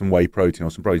 good to have some whey protein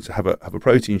or some protein. So have a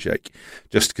protein shake,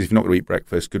 just because if you're not going to eat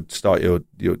breakfast, good to start your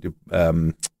day,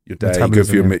 good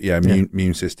for your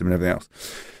immune system and everything else.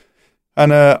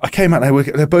 And I came out,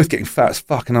 they're both getting fat as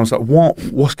fuck, and I was like,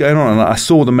 what's going on? And I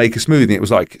saw them make a smoothie, and it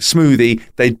was like smoothie.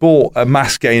 They'd bought a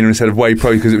mass gainer instead of whey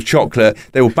protein because it was chocolate.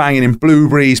 They were banging in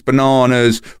blueberries,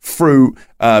 bananas, fruit.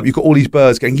 You've got all these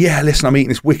birds going, yeah, listen, I'm eating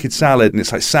this wicked salad, and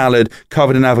it's like salad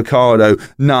covered in avocado,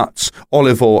 nuts,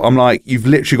 olive oil. I'm like, you've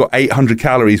literally got 800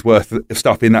 calories worth of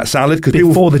stuff in that salad.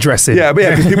 Before the dressing. Yeah,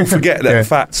 because people forget that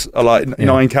fats are like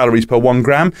 9 calories per 1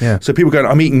 gram. Yeah. So people going,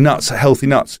 I'm eating nuts, healthy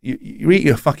nuts. You're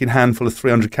eating a fucking handful of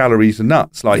 300 calories of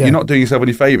nuts. Like, you're not doing yourself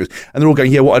any favours. And they're all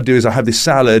going, yeah, what I do is I have this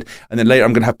salad, and then later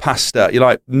I'm going to have pasta. You're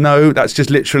like, no, that's just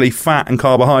literally fat and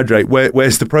carbohydrate.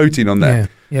 Where's the protein on there?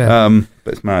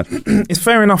 But it's mad. It's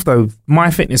fair enough though.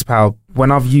 MyFitnessPal,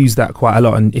 when I've used that quite a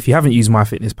lot, and if you haven't used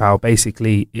MyFitnessPal,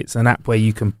 basically it's an app where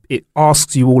it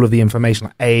asks you all of the information,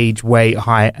 like age, weight,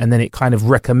 height, and then it kind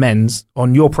of recommends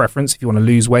on your preference, if you want to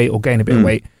lose weight or gain a bit of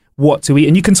weight, what to eat.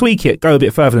 And you can tweak it, go a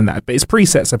bit further than that, but its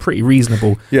presets are pretty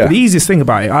reasonable. But the easiest thing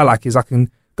about it I like is I can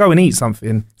go and eat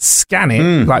something, scan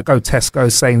it, like go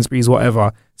Tesco, Sainsbury's,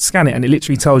 whatever, scan it, and it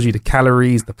literally tells you the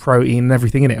calories, the protein, and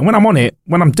everything in it. And when I'm on it,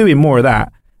 when I'm doing more of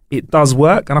that, it does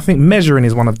work, and I think measuring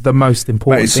is one of the most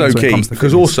important things when it comes to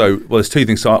because fitness. Also, there's two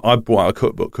things. So I brought out a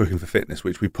cookbook, Cooking for Fitness,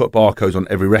 which we put barcodes on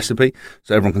every recipe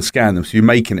so everyone can scan them. So you're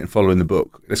making it and following the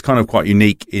book. It's kind of quite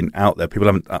unique out there. People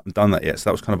haven't done that yet, so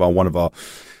that was kind of one of our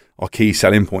key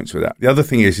selling points with that. The other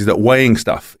thing is that weighing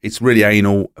stuff, it's really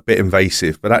anal, a bit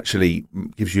invasive, but actually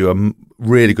gives you a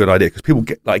really good idea, because people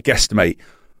guesstimate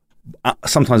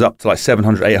sometimes up to like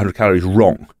 700, 800 calories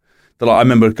wrong. I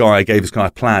remember I gave this guy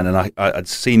a plan, and I'd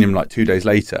seen him like 2 days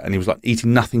later, and he was like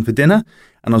eating nothing for dinner.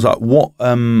 And I was like, what,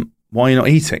 why are you not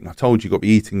eating? I told you got to be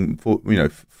eating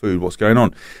food, what's going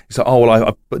on? He's like, oh,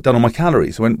 well, I've done all my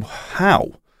calories. I went,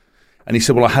 how? And he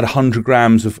said, well, I had 100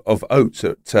 grams of oats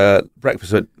at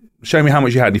breakfast. I said, show me how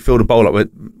much you had. And he filled a bowl up with,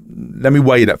 let me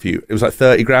weigh that for you. It was like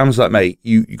 30 grams. Like, mate,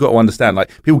 you got to understand, like,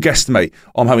 people guesstimate,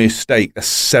 I'm having a steak, that's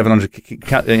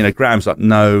 700 grams. Like,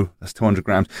 no, that's 200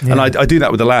 grams. Yeah. And I do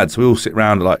that with the lads. We all sit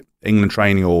around like England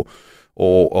training or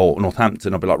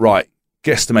Northampton. I'll be like, right,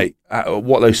 guesstimate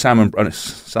what those salmon, and it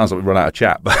sounds like we run out of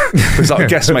chat, but it's like,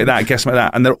 guesstimate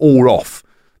that. And they're all off.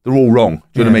 They're all wrong.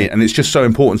 Do you know what I mean? And it's just so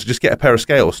important to just get a pair of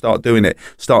scales, start doing it,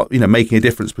 start, making a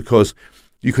difference, because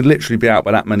you could literally be out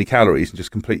by that many calories and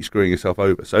just completely screwing yourself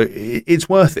over. So it's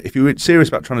worth it. If you're serious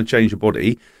about trying to change your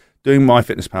body, doing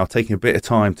MyFitnessPal, taking a bit of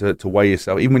time to weigh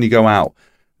yourself, even when you go out,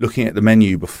 looking at the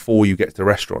menu before you get to the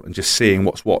restaurant and just seeing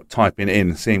what's what, typing it in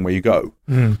and seeing where you go.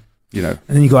 And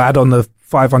then you got to add on the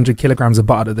 500 kilograms of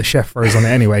butter that the chef throws on it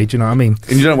anyway. Do you know what I mean?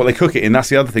 And you don't know what they cook it in. That's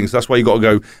the other thing. So that's why you got to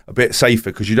go a bit safer,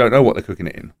 because you don't know what they're cooking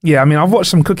it in. Yeah, I mean, I've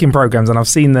watched some cooking programs and I've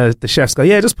seen the chefs go,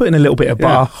 just put in a little bit of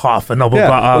butter, half a knob of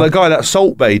butter. Well, the guy, that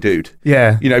Salt Bay dude.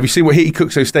 Yeah. Have you seen what he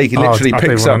cooks those steak? He literally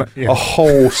picks up a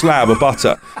whole slab of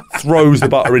butter, throws the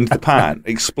butter into the pan,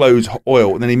 explodes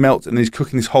oil, and then he melts it, and he's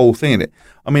cooking this whole thing in it.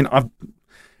 I mean,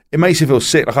 it makes you feel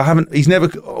sick. Like,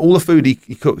 all the food he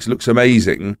cooks looks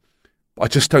amazing. I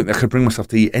just don't think I could bring myself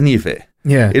to eat any of it.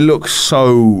 Yeah. It looks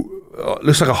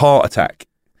looks like a heart attack.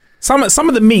 Some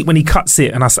of the meat, when he cuts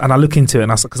it, and I look into it,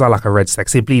 and because I like a red steak,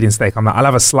 say bleeding steak, I'm like, I'll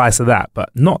have a slice of that, but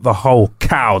not the whole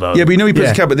cow though. Yeah, but he puts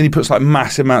the cow, but then he puts like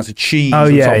massive amounts of cheese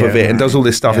on top of it and does all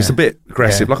this stuff. Yeah. It's a bit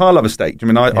aggressive. Like, I love a steak. I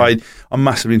mean, I'm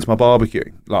massively into my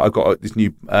barbecuing. Like, I've got this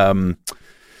new...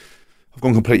 I've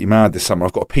gone completely mad this summer.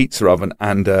 I've got a pizza oven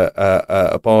and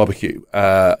a barbecue,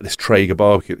 this Traeger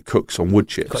barbecue that cooks on wood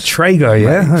chips. Got Traeger,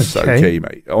 yeah? Mate, so key,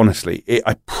 mate. Honestly,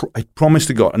 I promise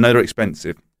to God, I know they're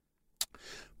expensive,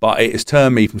 but it has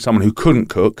turned me from someone who couldn't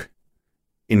cook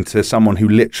into someone who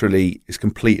literally is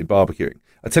completed barbecuing.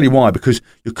 I tell you why, because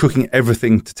you're cooking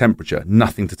everything to temperature,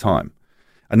 nothing to time.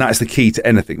 And that is the key to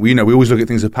anything. We always look at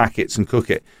things as packets and cook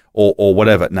it or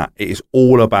whatever. Nah, it is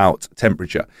all about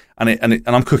temperature. And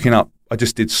I'm cooking up. I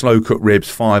just did slow cooked ribs,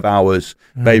 5 hours,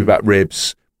 baby back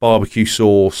ribs, barbecue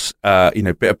sauce,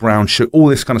 bit of brown sugar, all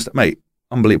this kind of stuff. Mate,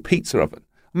 unbelievable. Pizza oven.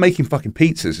 I'm making fucking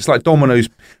pizzas. It's like Domino's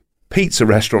pizza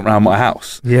restaurant around my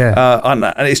house. And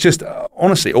it's just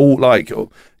honestly all like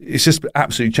it's just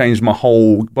absolutely changed my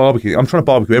whole barbecue. I'm trying to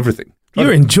barbecue everything.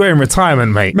 You're enjoying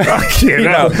retirement, mate.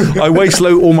 I waste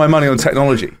all my money on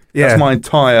technology. That's my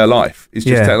entire life. It's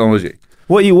just technology.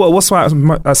 What's some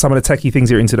of the techie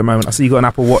things you're into at the moment? I see you got an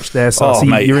Apple Watch there, so I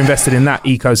see you're invested in that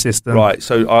ecosystem. Right.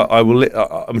 So I will.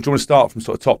 I'm trying to start from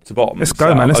sort of top to bottom. Let's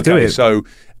go, man. Let's do it. So,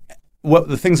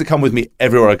 the things that come with me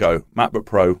everywhere I go: MacBook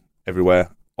Pro everywhere.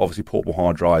 Obviously, portable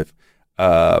hard drive.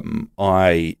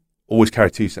 I always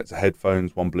carry 2 sets of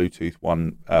headphones: one Bluetooth,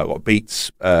 one got Beats.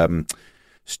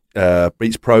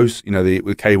 Beats Pros. You know,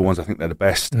 the cable ones. I think they're the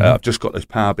best. I've just got those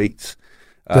Power Beats.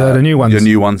 The new ones. The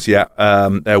new ones. Yeah.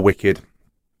 They're wicked.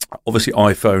 Obviously,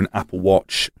 iPhone, Apple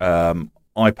Watch, iPad.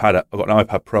 I've got an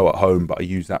iPad Pro at home, but I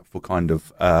use that for kind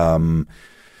of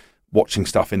watching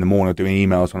stuff in the morning, or doing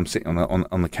emails when I'm sitting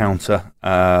on the counter.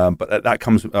 But that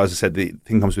comes, as I said, the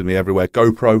thing comes with me everywhere.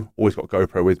 GoPro, always got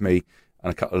GoPro with me,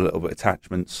 and a couple of little bit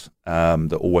attachments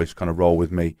that always kind of roll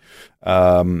with me.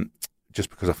 Just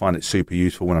because I find it super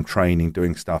useful when I'm training,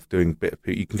 doing stuff, doing a bit of.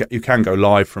 You can go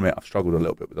live from it. I've struggled a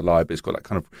little bit with the live, but it's got that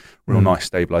kind of real nice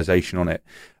stabilization on it.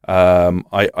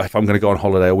 If I'm going to go on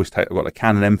holiday, I've got a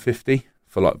Canon M50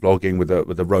 for like vlogging with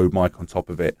a Rode mic on top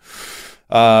of it.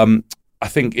 I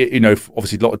think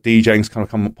obviously a lot of DJing's kind of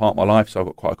come part of my life, so I've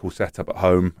got quite a cool setup at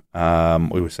home.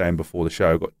 We were saying before the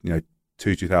show, I've got 2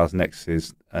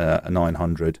 2000Xs, a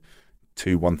 900.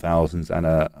 2 1000s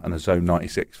and a Zone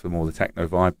 96 for more the techno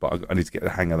vibe, but I need to get the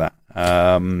hang of that.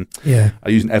 I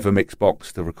use an Evermix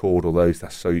box to record all those.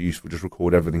 That's so useful. Just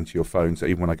record everything to your phone. So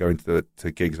even when I go into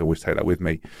gigs, I always take that with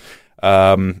me.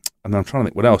 And then I'm trying to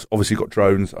think what else. Obviously, got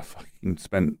drones. I fucking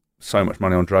spent so much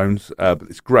money on drones, but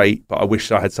it's great. But I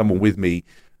wish I had someone with me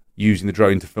using the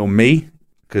drone to film me,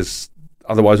 because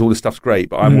otherwise all this stuff's great.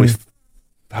 But I'm always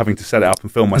having to set it up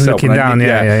and film myself. And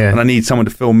I need someone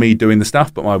to film me doing the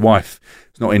stuff, but my wife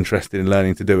is not interested in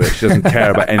learning to do it. She doesn't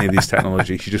care about any of these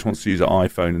technology. She just wants to use an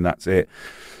iPhone, and that's it.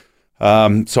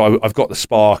 So I've got the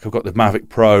Spark, I've got the Mavic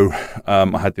Pro,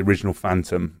 I had the original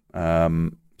Phantom,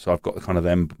 so I've got the kind of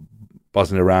them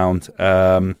buzzing around.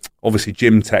 Obviously,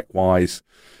 gym tech wise,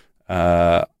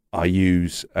 I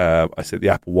use I said the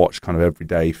Apple Watch kind of every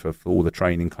day for all the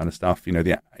training kind of stuff. The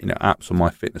apps on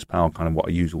MyFitnessPal, kind of what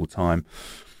I use all the time.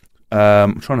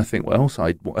 I'm trying to think what else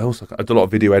I do a lot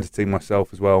of video editing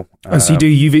myself as well. So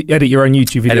you edit your own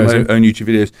YouTube videos? Edit my own YouTube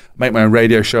videos. Make my own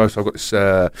radio show. So I've got this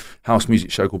house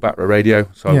music show called Back Row Radio.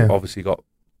 So I've obviously I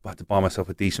had to buy myself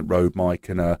a decent Rode mic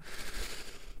and a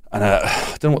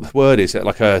I don't know what the word is.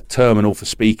 Like a terminal for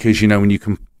speakers. When you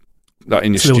can. Like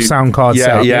in your little sound card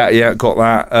setup. Yeah, got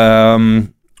that.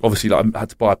 Obviously, I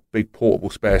had to buy a big portable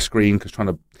spare screen because trying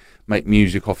to make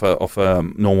music off a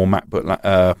normal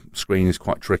MacBook screen is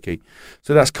quite tricky.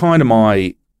 So that's kind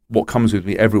of what comes with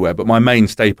me everywhere. But my main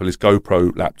staple is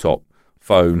GoPro, laptop,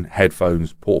 phone,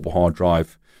 headphones, portable hard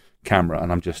drive, camera,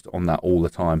 and I'm just on that all the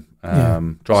time.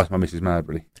 Drives my missus mad,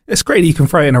 really. It's great that you can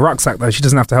throw it in a rucksack, though. She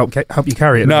doesn't have to help you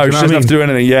carry it. No, she doesn't have to do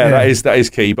anything. Yeah, that is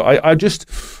key. But I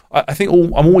think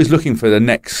I'm always looking for the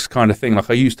next kind of thing. Like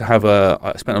I used to have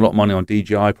I spent a lot of money on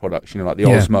DJI products, like the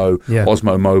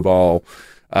Osmo Mobile.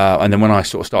 And then when I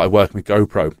sort of started working with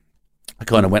GoPro, I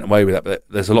kind of went away with that. But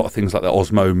there's a lot of things like the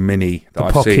Osmo Mini that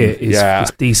I've seen. The Pocket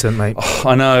is decent, mate. Oh,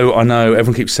 I know.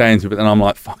 Everyone keeps saying to me, but then I'm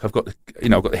like, fuck, I've got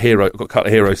the Hero, I've got a couple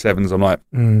of Hero 7s. I'm like,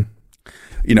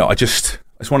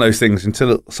 it's one of those things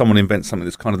until someone invents something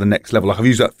that's kind of the next level. Like I've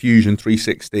used that Fusion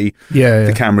 360.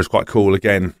 The camera's quite cool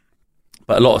again.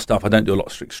 But a lot of stuff, I don't do a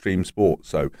lot of extreme sports.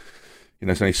 So,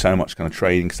 there's only so much kind of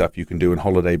training stuff you can do and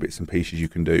holiday bits and pieces you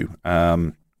can do.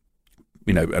 And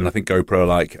I think GoPro,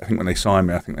 I think when they signed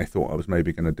me, I think they thought I was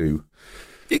maybe going to do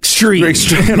extreme.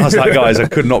 And I was like, guys, I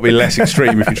could not be less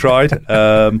extreme if you tried.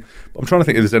 But I'm trying to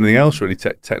think if there's anything else really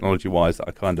technology-wise that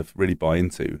I kind of really buy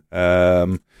into.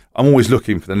 I'm always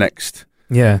looking for the next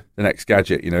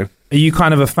gadget, Are you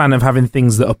kind of a fan of having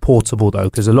things that are portable, though?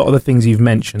 Because a lot of the things you've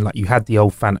mentioned, like you had the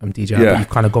old Phantom DJI, but you've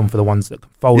kind of gone for the ones that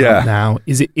can fold up now.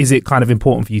 Is it kind of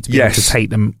important for you to be able to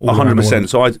take them all 100%.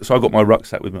 So I got my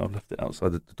rucksack with me. I've left it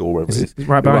outside the door wherever it is.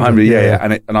 Right behind you? Yeah.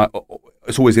 And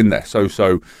it's always in there. So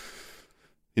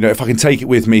if I can take it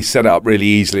with me, set it up really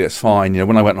easily, it's fine.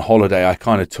 When I went on holiday, I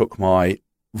kind of took my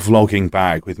vlogging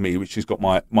bag with me, which has got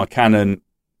my Canon,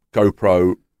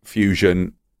 GoPro,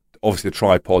 Fusion, obviously the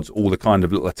tripods, all the kind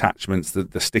of little attachments,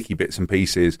 the sticky bits and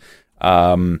pieces.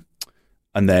 And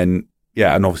then,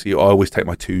 and obviously I always take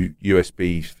my 2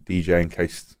 USBs for DJ in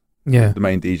case the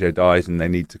main DJ dies and they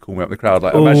need to call me up the crowd.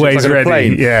 Like, always ready.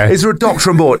 Plane. Yeah. Is there a doctor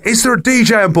on board? Is there a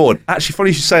DJ on board? Actually, funny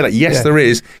you should say that. Yes, there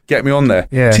is. Get me on there.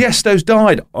 Yeah. Tiesto's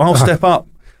died. I'll step up.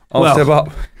 I'll step up.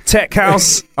 Tech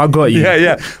house, I got you.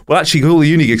 Yeah. Well, actually, all the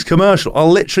uni gigs, commercial. I'll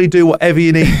literally do whatever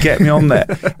you need. Get me on there.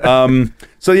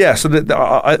 So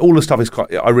all the stuff is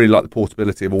quite. I really like the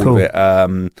portability of all of it.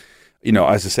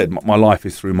 As I said, my life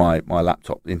is through my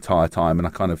laptop the entire time,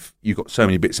 and you've got so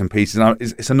many bits and pieces. And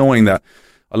it's annoying that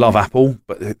I love Apple,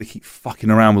 but they keep fucking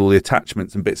around with all the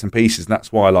attachments and bits and pieces, and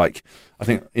that's why, I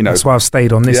think, That's why I've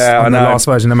stayed on this, on the last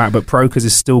version of the MacBook Pro, because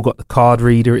it's still got the card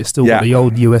reader, it's still got the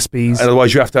old USBs.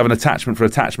 Otherwise, you have to have an attachment for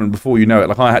attachment before you know it.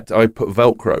 I put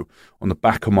Velcro on the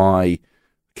back of my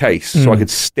case so I could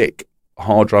stick a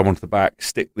hard drive onto the back,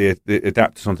 stick the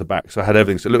adapters onto the back, so I had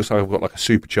everything. So it looks like I've got a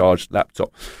supercharged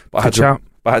laptop. But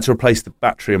I had to replace the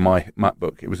battery in my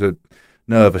MacBook. It was a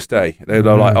nervous day. They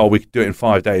were like, "Oh, we could do it in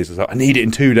 5 days." I was like, "I need it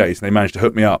in 2 days," and they managed to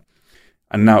hook me up.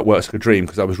 And now it works like a dream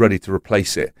because I was ready to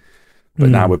replace it. But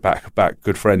now we're back,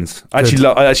 good friends.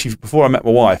 Actually, before I met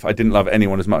my wife, I didn't love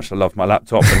anyone as much as I loved my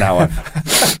laptop, but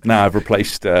now I've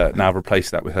replaced that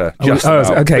with her. Okay, I was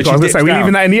going to say, we're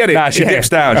leaving that in the edit. Nah, she dips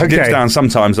down. She dips down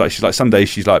sometimes. Some days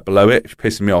she's below it, she's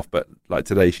pissing me off. But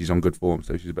today, she's on good form,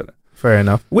 so she's better. Fair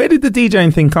enough. Where did the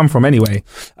DJing thing come from anyway?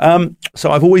 So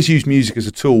I've always used music as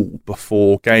a tool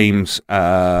before games. It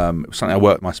was something I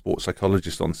worked with my sports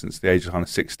psychologist on since the age of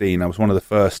 16. I was one of the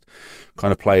first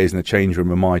kind of players in the change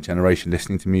room of my generation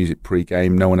listening to music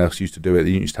pre-game. No one else used to do it.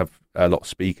 They used to have a lot of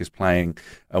speakers playing.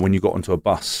 When you got onto a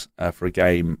bus for a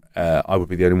game, I would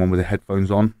be the only one with the headphones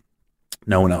on.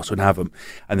 No one else would have them.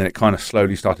 And then it kind of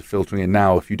slowly started filtering in.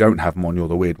 Now, if you don't have them on, you're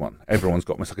the weird one. Everyone's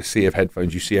got almost like a sea of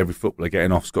headphones. You see every footballer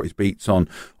getting off, has got his Beats on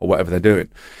or whatever they're doing.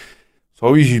 So I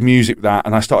always use music with that,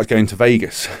 and I started going to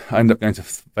Vegas. I ended up going to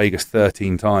Vegas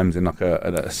 13 times in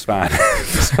a span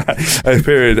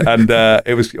period, and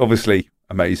it was obviously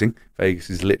amazing. Vegas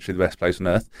is literally the best place on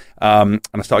earth. And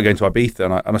I started going to Ibiza,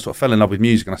 and I sort of fell in love with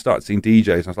music, and I started seeing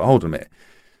DJs, and I was like, hold on a minute.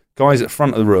 Guys at the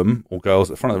front of the room, or girls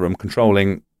at the front of the room,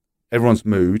 controlling everyone's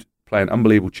mood, playing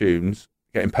unbelievable tunes,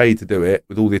 getting paid to do it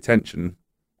with all the attention.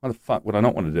 Why the fuck would I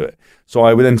not want to do it? So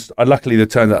I luckily there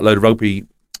turned out a load of rugby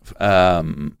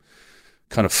kind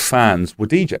of fans were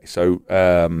DJs. So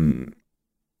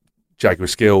Jaguar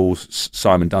Skills,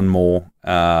 Simon Dunmore,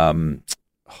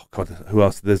 who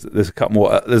else? There's a couple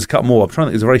more. There's a couple more. I'm trying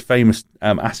to think. There's a very famous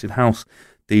acid house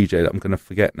DJ that I'm going to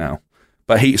forget now.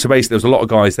 But so basically there was a lot of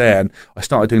guys there, and I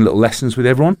started doing little lessons with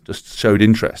everyone, just showed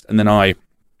interest. And then I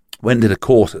went and did a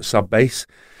course at Subbase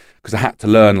because I had to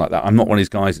learn like that. I'm not one of these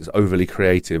guys that's overly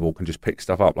creative or can just pick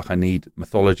stuff up. I need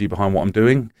mythology behind what I'm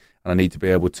doing, and I need to be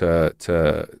able to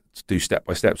do step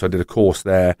by step. So I did a course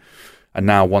there, and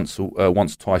now once or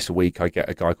twice a week I get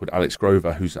a guy called Alex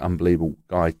Grover, who's an unbelievable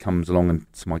guy, comes along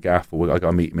and to my gaff, or I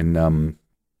go meet him in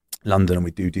London, and we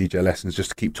do DJ lessons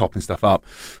just to keep topping stuff up.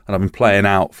 And I've been playing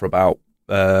out for about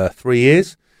 3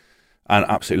 years and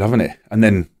absolutely loving it. And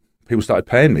then people started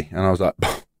paying me, and I was like,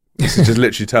 this is just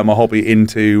literally turned my hobby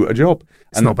into a job.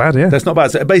 It's not bad, yeah. That's not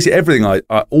bad. So basically everything,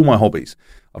 all my hobbies,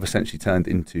 I've essentially turned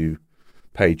into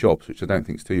paid jobs, which I don't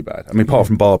think is too bad. I mean, apart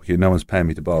from barbecue, no one's paying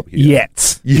me to barbecue.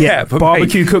 Yet. Yeah,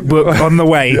 barbecue cookbook on the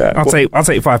way. Yeah, I'll take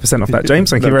 5% off that,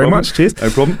 James. Thank you very much. Cheers. No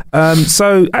problem.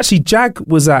 So actually, Jag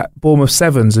was at Bournemouth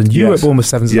Sevens, and you were at Bournemouth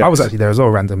Sevens. Yes. I was actually there as well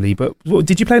randomly. But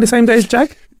did you play the same day as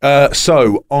Jag?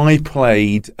 So I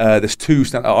played. There's two.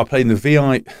 I played in the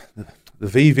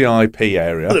VVIP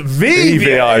area. The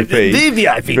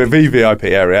VVIP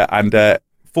area, and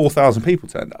 4,000 people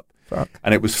turned up. Fuck.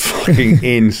 And it was fucking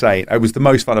insane. It was the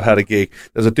most fun I've had a gig.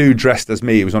 There's a dude dressed as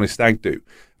me. He was on his stag do,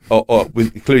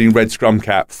 including red scrum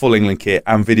cap, full England kit,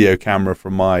 and video camera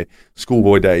from my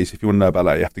schoolboy days. If you want to know about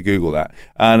that, you have to Google that.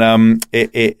 And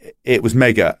it was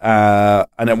mega,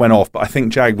 and it went off. But I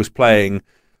think Jag was playing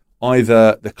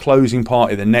either the closing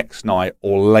party the next night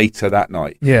or later that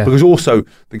night. Yeah. Because also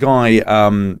the guy,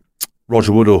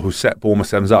 Roger Woodall, who set Bournemouth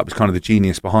Sevens up, is kind of the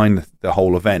genius behind the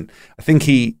whole event. I think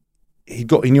he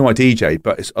knew I DJ'd,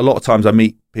 but it's a lot of times I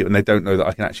meet people and they don't know that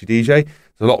I can actually DJ. There's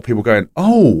a lot of people going,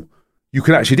 "Oh, you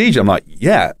can actually DJ." I'm like,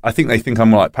 "Yeah." I think they think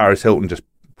I'm like Paris Hilton, just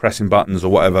pressing buttons or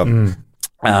whatever, and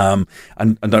don't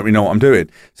really know what I'm doing.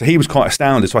 So he was quite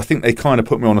astounded. So I think they kind of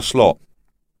put me on a slot,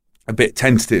 a bit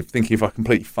tentative, thinking if I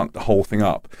completely funked the whole thing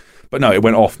up. But no, it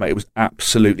went off, mate. It was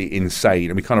absolutely insane,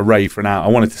 and we kind of raved for an hour. I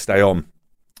wanted to stay on,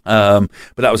 but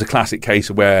that was a classic case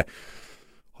of where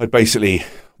I'd basically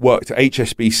worked at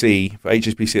HSBC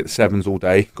at the Sevens all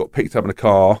day, got picked up in a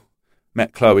car,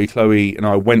 met Chloe and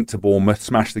I went to Bournemouth,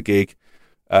 smashed the gig,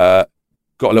 got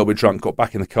a little bit drunk, got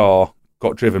back in the car,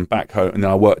 got driven back home, and then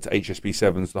I worked at HSB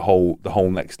Sevens the whole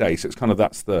next day. So it's kind of,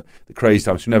 that's the crazy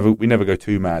time. So we never go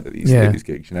too mad at these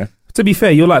gigs, you know. To be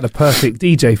fair, you're like the perfect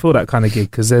DJ for that kind of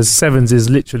gig because there's Sevens is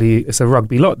literally it's a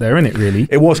rugby lot there, isn't it? Really,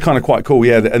 it was kind of quite cool,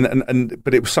 yeah. And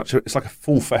but it was it's like a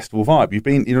full festival vibe. You've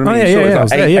been, you know what I mean?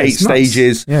 It's like eight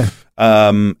stages. Yeah,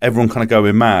 everyone kind of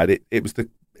going mad. It's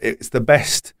the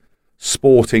best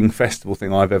sporting festival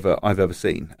thing I've ever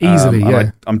seen. Easily, yeah.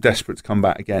 I'm desperate to come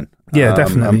back again. Yeah,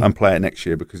 definitely. And play it next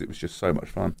year because it was just so much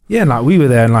fun. Yeah, like we were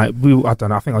there and I don't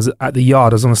know, I think I was at the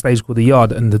Yard. I was on a stage called the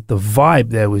Yard and the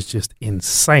vibe there was just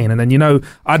insane. And then,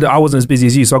 I wasn't as busy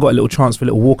as you, so I got a little chance for a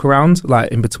little walk around,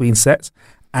 like in between sets.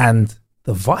 And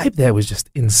the vibe there was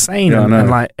just insane. Yeah, and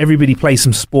like everybody plays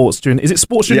some sports is it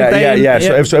sports during the day? Yeah.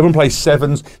 So everyone plays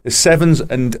sevens. There's sevens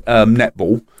and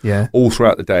netball all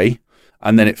throughout the day.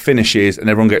 And then it finishes,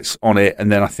 and everyone gets on it.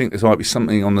 And then I think there might be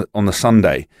something on the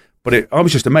Sunday. But I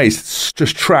was just amazed. It's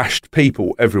just trashed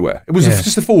people everywhere. It was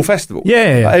just a full festival.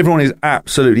 Yeah. Like, everyone is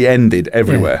absolutely ended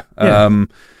everywhere. Yeah.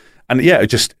 And yeah,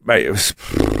 it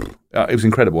was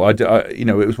incredible. It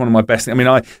was one of my best things. I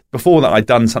mean, before that I'd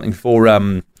done something for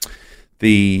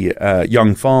the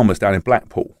young farmers down in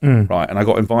Blackpool, right? And I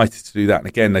got invited to do that. And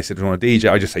again, they said, "Do you want to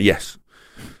DJ?" I just say yes.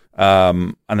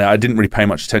 And then I didn't really pay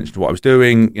much attention to what I was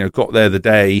doing. Got there the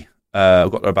day.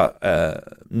 Got there about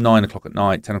 9 o'clock at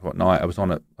night, 10 o'clock at night. I was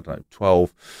on at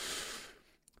 12.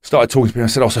 Started talking to people. I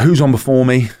said, "Oh, so who's on before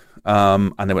me?"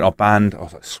 And they went, "Our band." I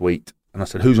was like, "Sweet." And I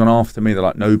said, "Who's on after me?" They're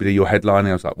like, "Nobody. You're headlining."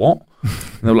 I was like, "What?"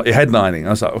 And they were like, "You're headlining."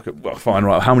 I was like, "Okay, well, fine,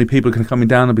 right. How many people are going to come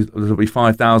down? There'll be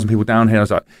 5,000 people down here." I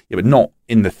was like, "Yeah, but not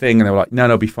in the thing." And they were like, "No,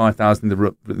 there'll be 5,000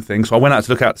 in the thing." So I went out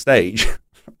to look out the stage.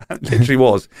 It literally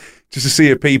was just to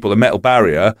see a metal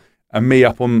barrier, and me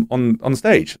up on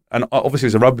stage. And obviously,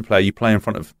 as a rugby player, you play in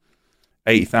front of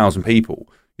 80,000 people.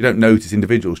 You don't notice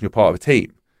individuals, and you're part of a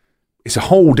team. It's a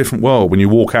whole different world when you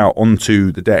walk out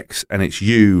onto the decks, and it's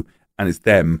you and it's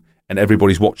them, and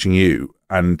everybody's watching you,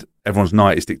 and everyone's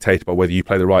night is dictated by whether you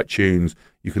play the right tunes.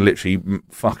 You can literally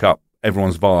fuck up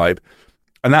everyone's vibe.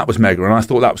 And that was mega, and I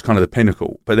thought that was kind of the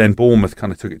pinnacle. But then Bournemouth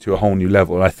kind of took it to a whole new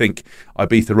level, and I think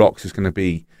Ibiza Rocks is going to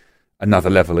be another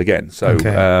level again. So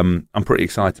I'm pretty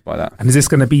excited by that. And is this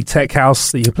going to be tech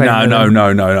house that you're playing?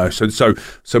 No.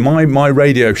 So my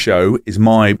radio show is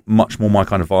much more my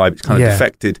kind of vibe. It's kind of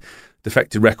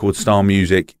defected record style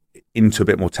music into a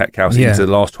bit more tech house. Into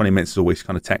the last 20 minutes is always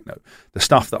kind of techno. The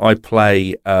stuff that I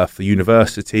play for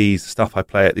universities, the stuff I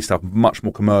play at this stuff much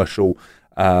more commercial,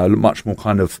 much more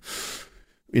kind of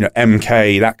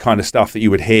MK, that kind of stuff that you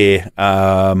would hear,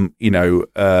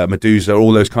 Medusa,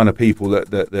 all those kind of people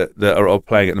that are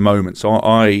playing at the moment. So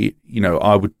I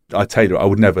tailor it. I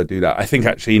would never do that. I think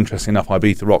actually, interesting enough,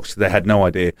 Ibiza Rocks, they had no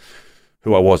idea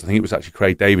who I was. I think it was actually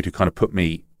Craig David who kind of put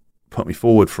me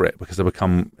forward for it because I've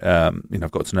become,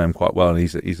 I've got to know him quite well, and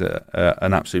he's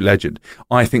an absolute legend.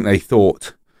 I think they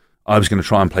thought I was going to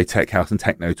try and play tech house and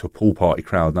techno to a pool party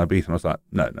crowd, and I beat them. I was like,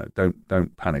 no,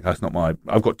 don't panic. That's not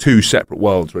I've got two separate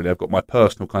worlds, really. I've got my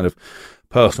personal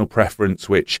preference,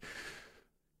 which,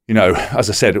 as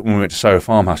I said, when we went to Soho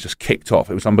Farmhouse, just kicked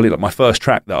off. It was unbelievable. My first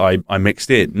track that I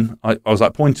mixed in, I was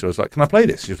like, pointed. I was like, can I play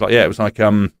this? She was like, yeah. It was like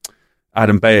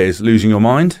Adam Bayer's Losing Your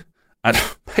Mind. And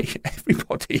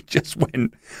everybody just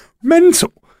went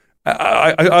mental.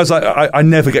 I was like, I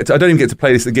don't even get to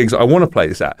play this at the gigs that I want to play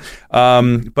this at.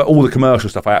 But all the commercial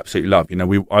stuff I absolutely love.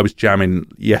 I was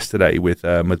jamming yesterday with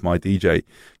my DJ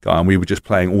guy, and we were just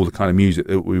playing all the kind of music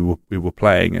that we were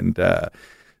playing, and that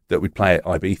we'd play at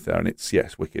Ibiza, and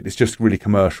it's wicked. It's just really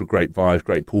commercial, great vibes,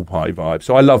 great pool party vibes.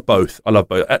 So I love both.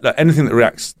 Anything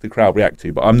that the crowd react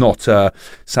to. But I'm not.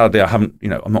 Sadly, I haven't.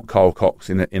 I'm not Carl Cox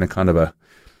in a kind of a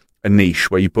niche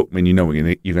where you book me and you know what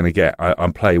you're going to get. I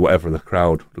play whatever the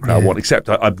crowd want, except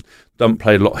I don't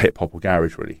play a lot of hip-hop or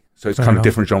garage, really. So it's kind of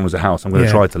different genres of house. I'm going to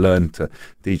try to learn to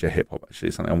DJ hip-hop, actually.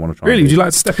 It's something I want to try. Really? Would you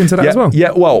like to step into that as well? Yeah,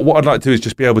 well, what I'd like to do is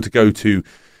just be able to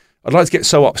I'd like to get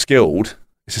so upskilled.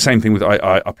 It's the same thing with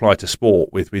I apply to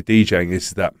sport with DJing,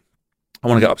 is that I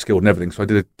want to get upskilled in everything. So I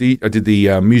did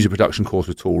the music production course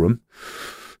with Toolroom.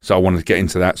 So I wanted to get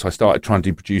into that. So I started trying to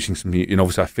do producing some music.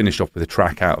 Obviously I finished off with a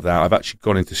track out of that. I've actually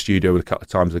gone into studio with a couple of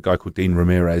times with a guy called Dean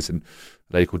Ramirez and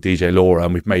a lady called DJ Laura,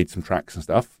 and we've made some tracks and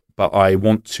stuff. But I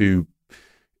want to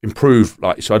improve,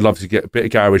 so I'd love to get a bit of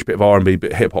garage, a bit of R&B, a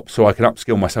bit of hip-hop, so I can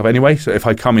upskill myself anyway. So if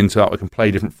I come into that, I can play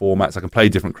different formats, I can play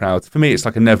different crowds. For me, it's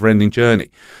like a never-ending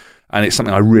journey. And it's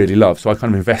something I really love. So I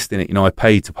kind of invest in it. I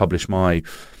pay to publish my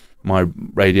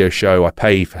radio show. I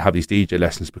pay to have these DJ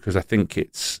lessons because I think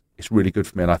it's really good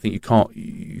for me, and I think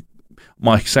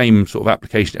my same sort of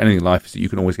application to anything in life is that you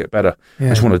can always get better. I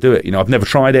just want to do it. I've never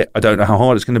tried it. I don't know how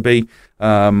hard it's going to be.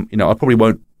 I probably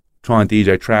won't try and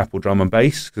DJ trap or drum and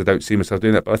bass because I don't see myself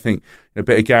doing that. But I think a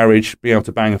bit of garage, being able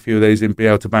to bang a few of those in, be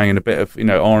able to bang in a bit of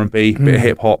R&B, a bit of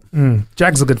hip hop.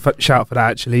 Jag's a good shout for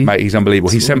that, actually. Mate, he's unbelievable.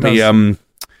 He sent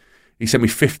me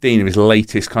 15 of his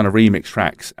latest kind of remix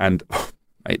tracks, and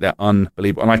mate, they're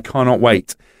unbelievable. And I cannot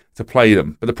wait to play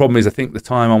them. But the problem is, I think the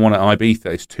time I'm on at Ibiza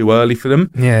is too early for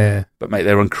them. Yeah. But mate,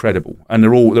 they're incredible, and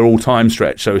they're all time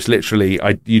stretch. So it's literally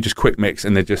you just quick mix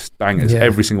and they're just bangers. Yeah.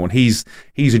 Every single one. He's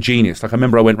a genius. Like I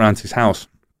remember I went round to his house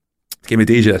to give him a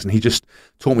DJ lesson. He just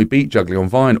taught me beat juggling on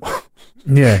vinyl.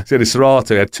 Yeah. So he had a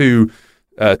Serato. He had two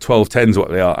 1210s, what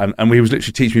they are, and he was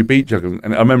literally teaching me beat juggling.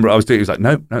 And I remember I was doing. He was like,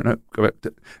 no, go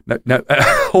back, no.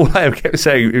 All I kept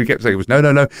saying was no.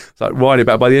 It's like right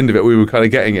about by the end of it, we were kind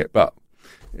of getting it, but.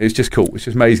 It's just cool. It's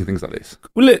just amazing things like this.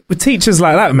 Well, look, with teachers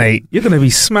like that, mate, you're going to be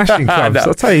smashing clubs.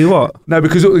 I'll tell you what. No,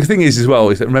 because the thing is as well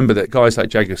is that remember that guys like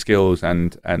Jaguar Skills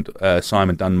and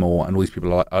Simon Dunmore and all these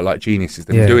people are like geniuses.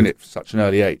 They've been doing it from such an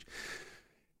early age.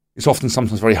 It's often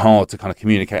sometimes very hard to kind of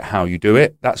communicate how you do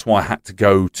it. That's why I had to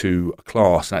go to a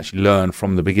class and actually learn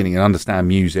from the beginning and understand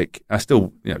music. I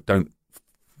still, don't.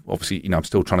 Obviously, I'm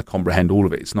still trying to comprehend all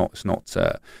of it. It's not.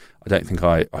 I don't think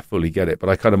I fully get it, but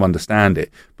I kind of understand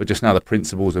it. But just now the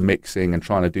principles of mixing and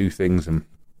trying to do things, and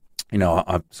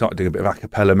I've started doing a bit of a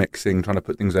cappella mixing, trying to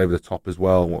put things over the top as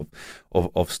well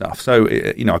of stuff. So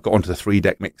I got onto the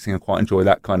 3-deck mixing. I quite enjoy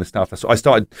that kind of stuff. So I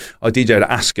DJ'd at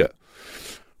Ascot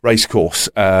Racecourse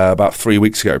about 3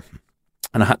 weeks ago,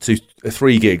 and I had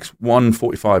 3 gigs, one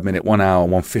 45-minute, 1 hour,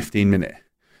 one 15-minute,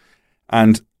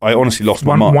 and I honestly lost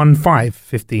my mind.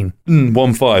 15.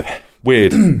 1-5.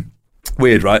 Weird.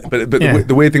 Weird, right? But yeah.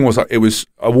 the weird thing was,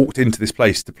 I walked into this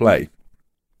place to play,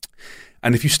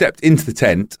 and if you stepped into the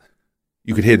tent,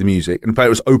 you could hear the music, and it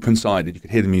was open-sided, you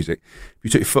could hear the music. If you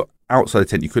took your foot outside the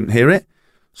tent, you couldn't hear it.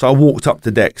 So I walked up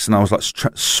to decks, and I was like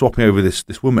swapping over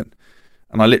this woman,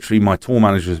 and I literally, my tour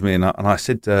manager was me, and I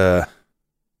said,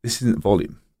 this isn't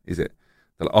volume, is it?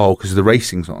 They're like, oh, because the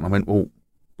racing's on. I went, well,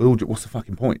 what's the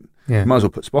fucking point? Yeah. You might as well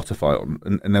put Spotify on.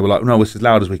 And they were like, no, it's as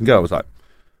loud as we can go. I was like,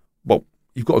 well,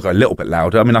 you've got to go a little bit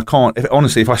louder. I mean, I can't.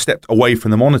 Honestly, if I stepped away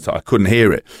from the monitor, I couldn't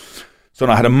hear it. So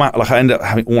I had I ended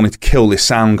up wanting to kill this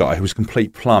sound guy who was a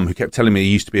complete plum, who kept telling me he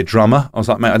used to be a drummer. I was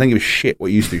like, mate, I don't give a shit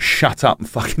what you used to do. Shut up and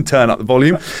fucking turn up the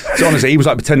volume. So honestly, he was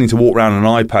like pretending to walk around on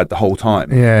an iPad the whole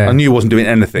time. Yeah. I knew he wasn't doing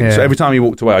anything. Yeah. So every time he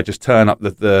walked away, I'd just turn up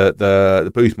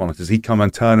the booth monitors. He'd come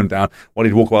and turn them down. While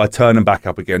he'd walk away, I'd turn them back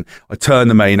up again. I'd turn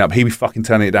the main up. He'd be fucking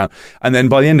turning it down. And then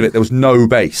by the end of it, there was no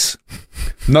bass.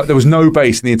 There was no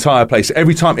bass in the entire place.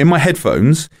 Every time in my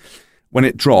headphones, when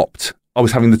it dropped, I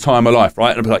was having the time of my life, right?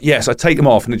 And I'd be like, yes, I'd take them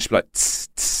off, and it'd just be like, tss,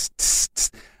 tss, tss,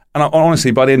 tss. And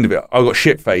honestly, by the end of it, I got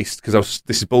shit-faced because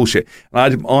this is bullshit. And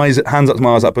I had hands up to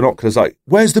my eyes like binoculars, like,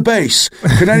 where's the bass?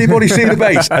 Can anybody see the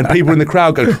bass? And people in the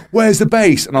crowd go, where's the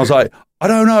bass? And I was like, I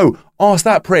don't know. Ask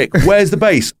that prick. Where's the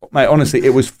bass? Mate, honestly,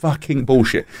 it was fucking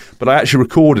bullshit. But I actually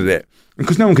recorded it. And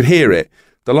because no one could hear it,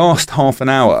 the last half an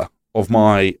hour of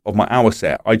my hour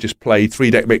set, I just played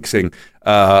 3-deck mixing,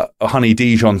 a Honey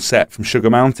Dijon set from Sugar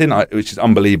Mountain, which is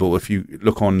unbelievable. If you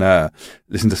look on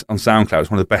listen to on SoundCloud, it's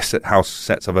one of the best house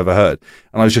sets I've ever heard.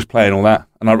 And I was just playing all that,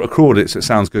 and I recorded it, so it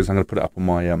sounds good. So I'm going to put it up on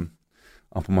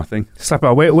my thing.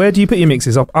 Slapper, where do you put your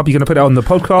mixes up? You're going to put it on the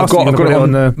podcast? I've got it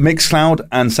on the Mixcloud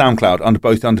and SoundCloud,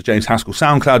 both under James Haskell.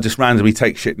 SoundCloud just randomly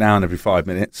takes shit down every 5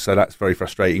 minutes, so that's very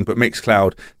frustrating. But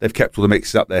Mixcloud, they've kept all the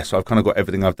mixes up there, so I've kind of got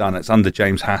everything I've done. It's under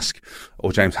James Hask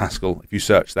or James Haskell if you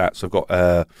search that. So I've got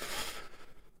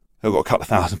a couple of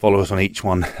thousand followers on each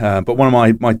one. But one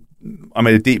of I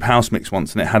made a deep house mix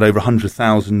once, and it had over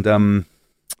 100,000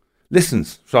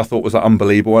 listens, so I thought was like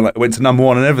unbelievable. And it went to number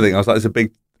 1 and everything. I was like,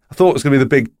 I thought it was going to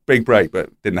be the big break, but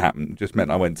it didn't happen. It just meant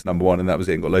I went to number 1 and that was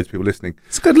it, and got loads of people listening.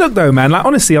 It's a good look though, man. Like,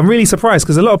 honestly, I'm really surprised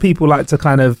because a lot of people like to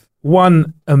kind of,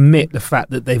 one, admit the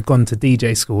fact that they've gone to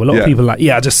DJ school. A lot of people are like,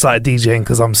 I just started DJing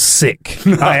because I'm sick.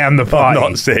 I am the party.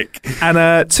 I'm not sick.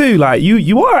 And 2, like,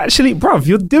 you are actually, bruv,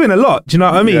 you're doing a lot. Do you know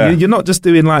what I mean? Yeah. You're not just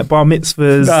doing like bar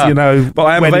mitzvahs, But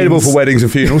I am weddings. available for weddings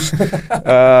and funerals.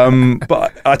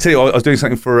 But I tell you, I was doing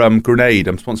something for Grenade.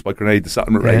 I'm sponsored by Grenade, the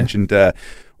supplement range, and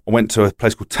I went to a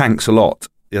place called Tanks a Lot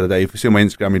the other day. If you see on my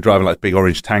Instagram, you're driving like a big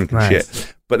orange tank and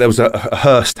shit. But there was a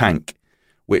hearse tank,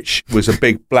 which was a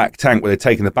big black tank where they'd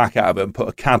taken the back out of it and put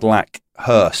a Cadillac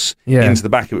hearse into the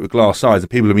back of it with glass sides, and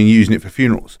people have been using it for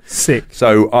funerals. Sick.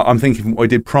 So I'm thinking, I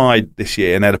did Pride this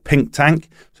year and they had a pink tank.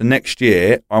 So next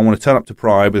year, I want to turn up to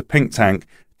Pride with a pink tank,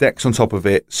 decks on top of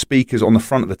it, speakers on the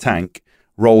front of the tank,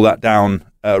 roll that down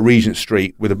Regent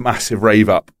Street with a massive rave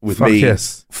up with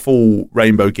full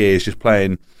rainbow gears just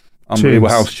playing unbelievable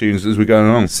Tunes. house tunes as we're going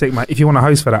along. Sick, man. If you want to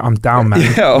host for that, I'm down, man.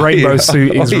 Yeah, Rainbow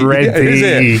Suit is ready. Is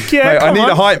it? Yeah, Mate, I come need on.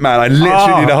 a hype man. I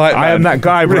literally need a hype man. I am that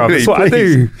guy, bro. Really, That's what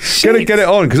please. I do. Get it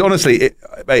on, because honestly,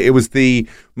 it was the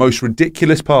most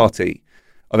ridiculous party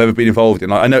I've ever been involved in.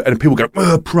 Like, I know, and people go,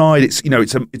 Pride. It's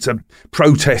it's a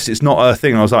protest. It's not a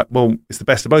thing. And I was like, well, it's the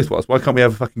best of both worlds. Why can't we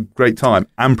have a fucking great time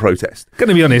and protest?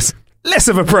 Gonna be honest, less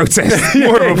of a protest,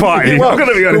 more of a party. Well, I'm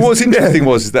gonna be honest. what's interesting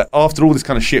was that after all this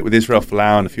kind of shit with Israel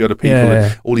Folau and a few other people, Yeah.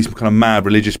 and all these kind of mad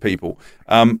religious people,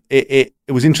 it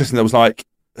was interesting. There was like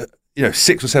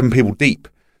 6 or 7 people deep.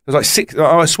 There was like six.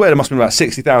 I swear there must have been about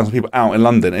 60,000 people out in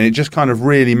London, and it just kind of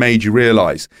really made you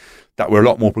realise that we're a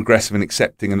lot more progressive and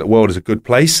accepting, and the world is a good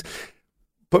place.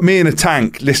 But me in a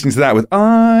tank listening to that with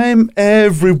 "I'm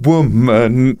every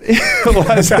woman," something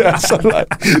like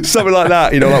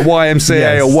that, like YMCA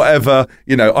Yes. or whatever.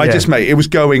 Mate, it was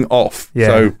going off. Yeah.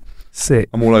 So Sick.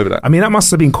 I'm all over that. I mean, that must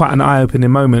have been quite an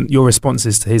eye-opening moment. Your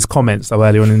responses to his comments though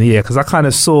earlier on in the year, because I kind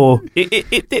of saw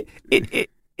it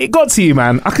got to you,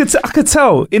 man. I could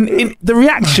tell in the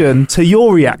reaction to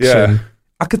your reaction. Yeah.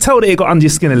 I could tell that it got under your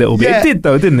skin a little bit. Yeah. It did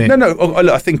though, didn't it? No. Look,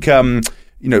 I think I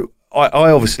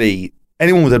obviously,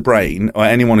 anyone with a brain or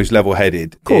anyone who's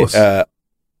level-headed, Of course.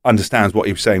 understands what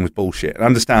he was saying was bullshit, and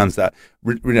understands that,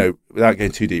 without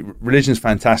getting too deep, religion's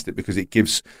fantastic because it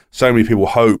gives so many people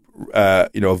hope, a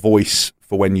voice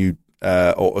for when you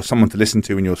or someone to listen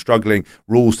to when you're struggling,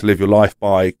 rules to live your life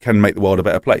by, can make the world a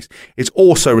better place. It's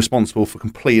also responsible for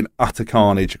complete and utter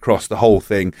carnage across the whole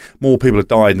thing. More people have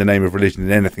died in the name of religion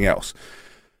than anything else.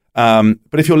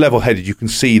 But if you're level-headed, you can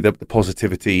see the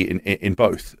positivity in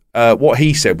both. What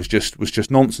he said was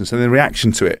just nonsense, and the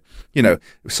reaction to it, it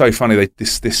was so funny.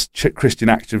 This Christian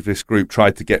activist group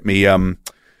tried to get me.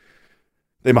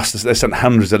 They sent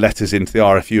hundreds of letters into the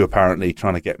RFU apparently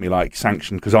trying to get me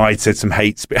sanctioned because I'd said some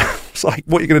hate speech. I was like,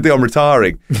 "What are you going to do? I'm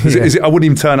retiring." I wouldn't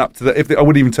even turn up to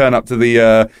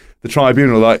the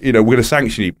tribunal. We're going to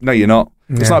sanction you. No, you're not.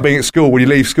 It's like being at school when you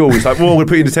leave school. It's like, well, we're going to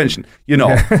put you in detention. You're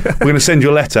not. We're going to send you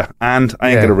a letter, and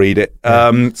I ain't going to read it.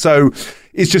 So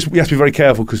it's just we have to be very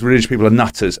careful because religious people are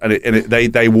nutters, and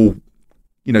they will.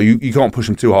 You can't push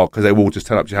them too hard because they will just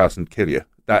turn up to your house and kill you.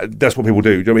 That's what people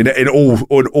do. Do you know what I mean?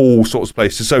 In all sorts of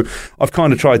places. So I've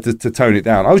kind of tried to tone it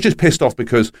down. I was just pissed off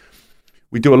because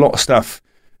we do a lot of stuff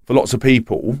for lots of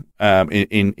people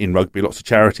in rugby, lots of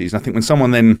charities. And I think when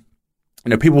someone then,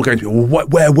 people are going to be, well,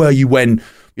 where were you when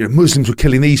Muslims were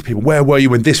killing these people? Where were you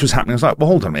when this was happening? I was like, well,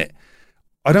 hold on a minute.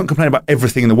 I don't complain about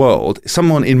everything in the world.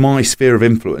 Someone in my sphere of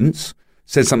influence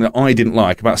said something that I didn't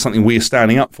like about something we are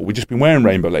standing up for. We've just been wearing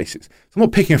rainbow laces. So I'm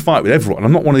not picking a fight with everyone.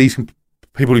 I'm not one of these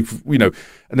people who,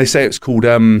 and they say it's called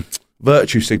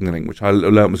virtue signalling, which I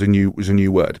learned was a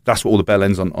new word. That's what all the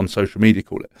bellends on social media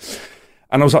call it.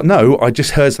 And I was like, no, I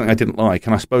just heard something I didn't like,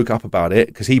 and I spoke up about it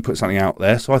because he put something out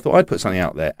there. So I thought I'd put something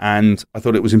out there, and I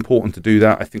thought it was important to do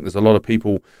that. I think there's a lot of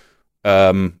people,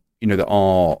 that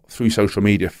are through social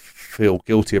media feel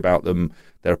guilty about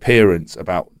their appearance,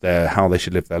 about how they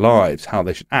should live their lives, how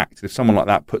they should act. If someone like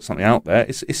that puts something out there,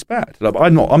 it's bad. Like,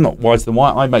 I'm not wiser than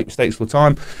white. I make mistakes all the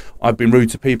time. I've been rude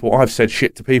to people. I've said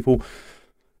shit to people.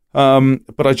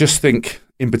 But I just think,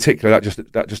 in particular,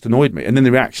 that just annoyed me. And then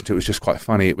the reaction to it was just quite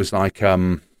funny. It was like,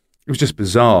 it was just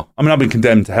bizarre. I mean, I've been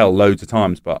condemned to hell loads of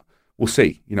times, but we'll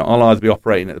see. I'll either be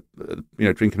operating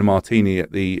drinking a martini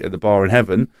at the bar in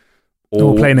heaven,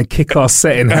 or playing a kick-ass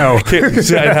set in hell.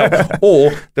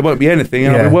 Or there won't be anything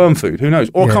and I'll be worm food. Who knows?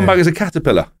 Or I'll come back as a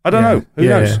caterpillar. I don't know. Who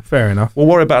knows? Yeah, fair enough. We'll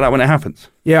worry about that when it happens.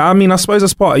 Yeah, I mean, I suppose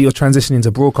as part of your transition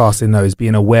into broadcasting, though, is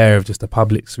being aware of just the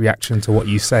public's reaction to what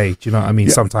you say. Do you know what I mean?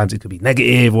 Yeah. Sometimes it could be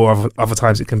negative, or other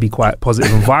times it can be quite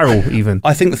positive and viral even.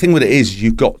 I think the thing with it is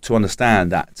you've got to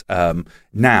understand that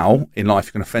now in life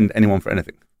you can offend anyone for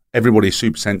anything. Everybody's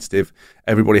super sensitive.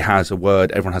 Everybody has a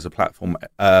word. Everyone has a platform.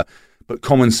 But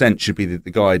common sense should be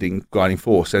the guiding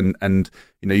force. And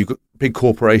you've got big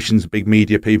corporations, big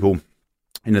media people,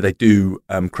 they do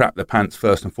crap their pants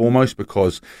first and foremost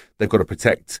because they've got to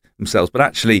protect themselves. But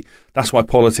actually, that's why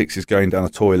politics is going down the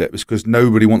toilet, is because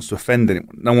nobody wants to offend anyone.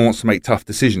 No one wants to make tough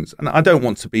decisions. And I don't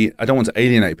want to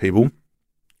alienate people,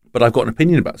 but I've got an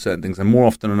opinion about certain things. And more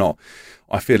often than not,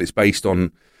 I feel it's based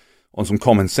on some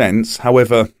common sense.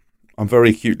 However, I'm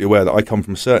very acutely aware that I come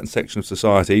from a certain section of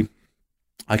society.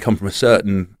 I come from a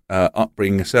certain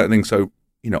upbringing, a certain thing. So,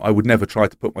 I would never try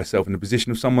to put myself in the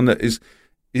position of someone that is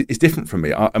different from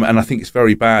me. And I think it's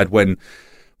very bad when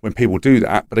people do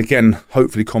that. But again,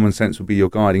 hopefully common sense will be your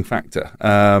guiding factor.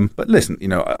 But listen,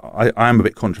 I am a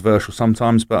bit controversial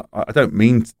sometimes, but I don't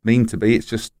mean to be. It's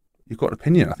just, you've got an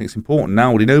opinion. I think it's important.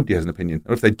 Nobody has an opinion.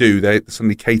 Or if they do, they're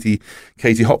suddenly Katie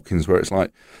Hopkins, where it's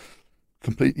like,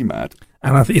 completely mad.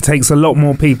 And I think it takes a lot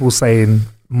more people saying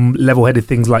level-headed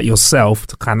things like yourself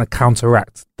to kind of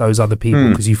counteract those other people,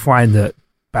 because you find that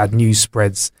bad news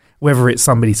spreads, whether it's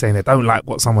somebody saying they don't like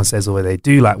what someone says or they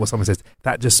do like what someone says,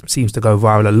 that just seems to go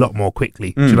viral a lot more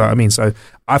quickly. Do you know what I mean? So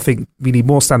I think we need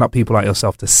more stand-up people like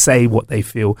yourself to say what they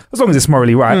feel, as long as it's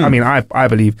morally right. I mean, I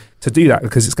believe to do that,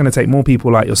 because it's going to take more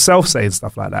people like yourself saying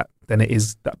stuff like that than it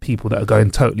is that people that are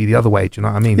going totally the other way. Do you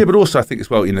know what I mean? Yeah, but also I think as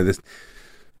well,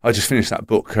 I just finished that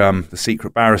book, The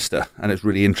Secret Barrister, and it's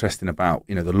really interesting about,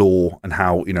 the law and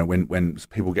how, when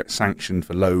people get sanctioned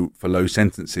for low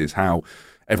sentences, how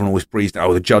everyone always breathes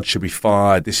down, the judge should be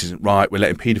fired, this isn't right, we're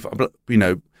letting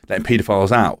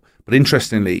paedophiles out. But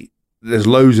interestingly, there's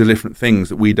loads of different things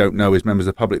that we don't know as members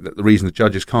of the public, that the reason the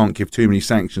judges can't give too many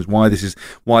sanctions, why this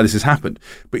has happened,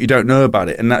 but you don't know about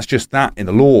it. And that's just that in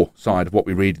the law side of what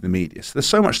we read in the media. So there's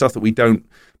so much stuff that we don't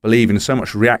believe in, so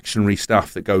much reactionary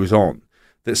stuff that goes on,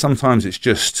 that sometimes it's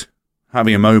just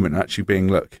having a moment and actually being,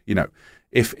 look,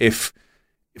 if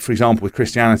for example with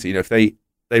Christianity, if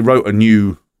they wrote a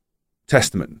New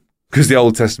Testament because the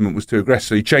Old Testament was too aggressive,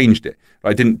 so he changed it.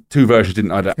 Right? Two versions didn't.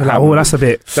 That's a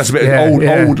bit.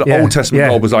 Old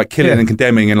Testament God was like killing and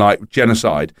condemning and like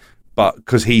genocide, but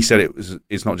because he said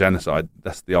it's not genocide.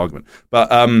 That's the argument. But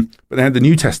they had the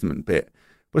New Testament bit.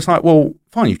 But it's like, well,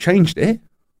 fine, you changed it.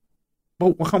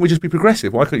 Well, why can't we just be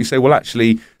progressive? Why can't you say, well,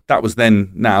 actually, that was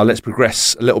then, now let's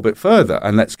progress a little bit further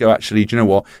and let's go, actually, do you know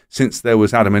what? Since there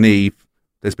was Adam and Eve,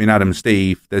 there's been Adam and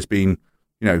Steve, there's been,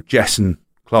 Jess and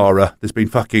Clara, there's been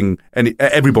fucking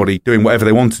everybody doing whatever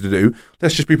they wanted to do.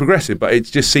 Let's just be progressive. But it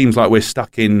just seems like we're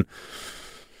stuck in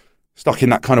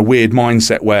that kind of weird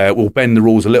mindset where we'll bend the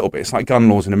rules a little bit. It's like gun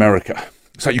laws in America.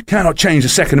 It's like, you cannot change the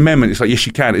Second Amendment. It's like, yes,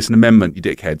 you can. It's an amendment, you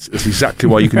dickheads. That's exactly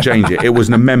why you can change it. It was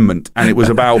an amendment. And it was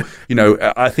about,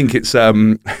 I think it's,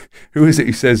 who is it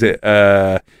who says it?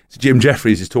 Jim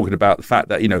Jeffries is talking about the fact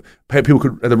that, people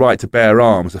could have the right to bear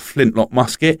arms, a flintlock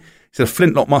musket. So a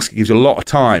flintlock musket gives you a lot of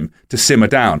time to simmer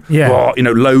down. Yeah.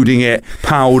 Loading it,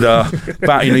 powder,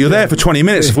 you're there for 20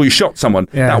 minutes before you shot someone.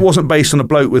 Yeah. That wasn't based on a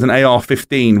bloke with an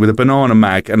AR-15 with a banana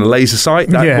mag and a laser sight.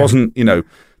 That wasn't,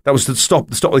 that was to stop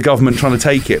the government trying to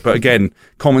take it. But again,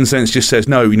 common sense just says,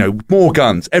 no, more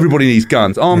guns. Everybody needs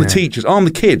guns. Arm the teachers, arm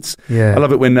the kids. Yeah. I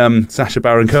love it when Sacha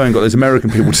Baron Cohen got those American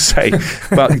people to say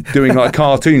about doing like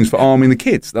cartoons for arming the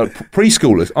kids. Like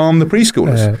preschoolers, arm the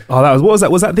preschoolers. What was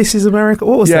that? Was that This Is America?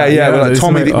 What was that? Yeah. Like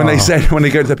Tommy, when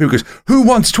they go to the people, goes, who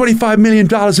wants $25 million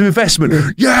of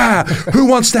investment? Yeah. Who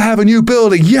wants to have a new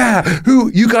building? Yeah.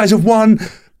 Who? You guys have won.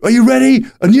 Are you ready?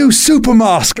 A new super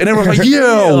mask. And everyone's like,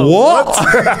 yeah,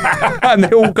 what? And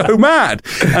they all go mad.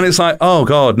 And it's like, oh,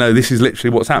 God, no, this is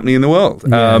literally what's happening in the world.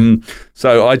 Yeah.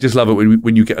 So I just love it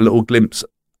when you get a little glimpse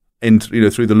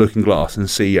into, through the looking glass and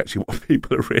see actually what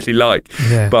people are really like.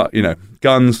 Yeah. But,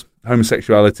 guns,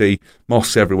 homosexuality,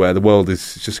 mosques everywhere. The world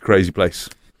is just a crazy place.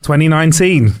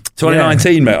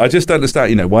 2019, mate. I just don't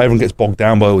understand, why everyone gets bogged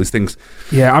down by all these things.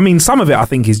 Yeah, I mean, some of it I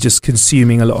think is just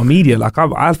consuming a lot of media. Like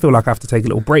I feel like I have to take a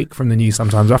little break from the news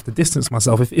sometimes. I have to distance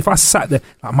myself. If I sat there,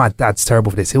 like my dad's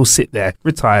terrible for this. He'll sit there,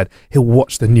 retired. He'll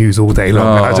watch the news all day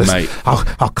long. Mate.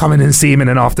 I'll come in and see him in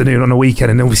an afternoon on a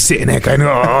weekend, and he'll be sitting there going, oh.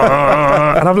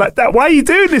 And I'm like, Dad, why are you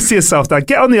doing this to yourself, Dad?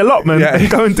 Get on the allotment and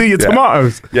go and do your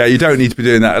tomatoes. Yeah, you don't need to be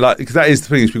doing that. Because that is the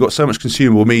thing, is we've got so much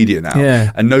consumable media now,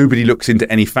 and nobody looks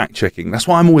into any fact checking. That's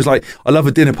why I'm always like, I love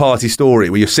a dinner party story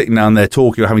where you're sitting down there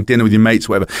talking or having dinner with your mates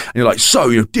or whatever, and you're like,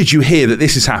 so, did you hear that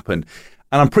this has happened?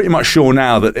 And I'm pretty much sure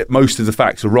now that most of the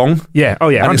facts are wrong. Yeah, oh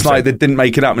yeah. 100%. And it's like they didn't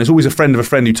make it up. And there's always a friend of a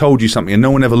friend who told you something, and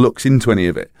no one ever looks into any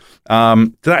of it. So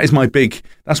that is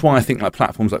that's why I think like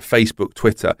platforms like Facebook,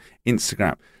 Twitter,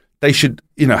 Instagram, they should,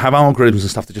 have algorithms and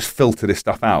stuff to just filter this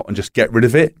stuff out and just get rid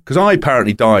of it. Because I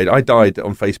apparently died. I died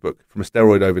on Facebook from a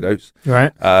steroid overdose.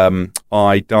 Right.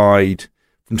 I died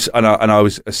and I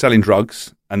was selling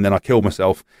drugs, and then I killed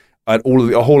myself. And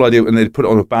a whole idea, and they put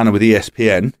it on a banner with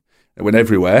ESPN. It went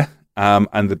everywhere.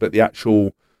 But the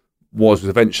actual was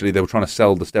eventually they were trying to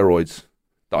sell the steroids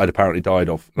that I'd apparently died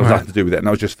of. It was nothing to do with it, and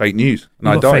that was just fake news. And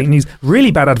I died. Fake news.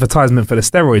 Really bad advertisement for the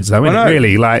steroids, though, isn't it?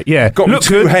 Really, got look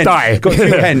too good, hench. die. Got too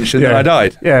hench, and then I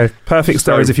died. Yeah, perfect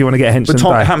steroids if you want to get hench and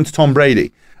die. It happened to Tom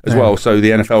Brady as well, so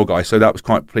the NFL guy. So that was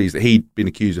quite pleased that he'd been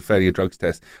accused of failing a drugs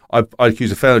test. I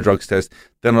accused of failing a drugs test.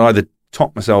 Then I either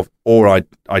top myself or I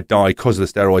die because of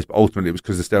the steroids, but ultimately it was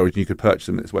because of the steroids, and you could purchase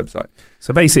them at this website.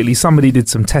 So basically somebody did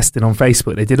some testing on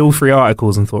Facebook. They did all 3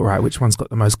 articles and thought, right, which one's got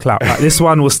the most clout? Like, this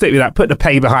one, we'll stick with that, put the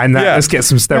pay behind that, let's get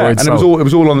some steroids. And it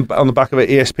was all on the back of it,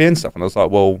 ESPN stuff, and I was like,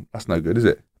 well, that's no good, is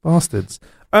it? Bastards.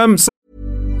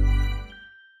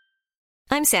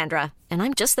 I'm Sandra, and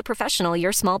I'm just the professional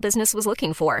your small business was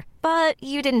looking for. But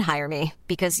you didn't hire me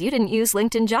because you didn't use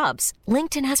LinkedIn Jobs.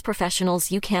 LinkedIn has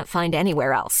professionals you can't find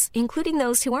anywhere else, including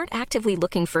those who aren't actively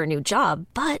looking for a new job,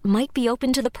 but might be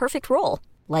open to the perfect role,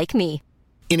 like me.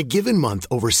 In a given month,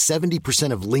 over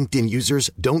 70% of LinkedIn users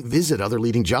don't visit other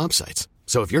leading job sites.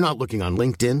 So if you're not looking on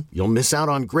LinkedIn, you'll miss out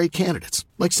on great candidates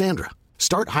like Sandra.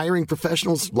 Start hiring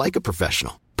professionals like a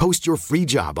professional. Post your free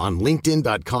job on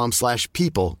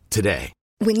linkedin.com/people today.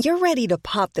 When you're ready to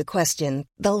pop the question,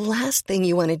 the last thing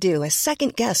you want to do is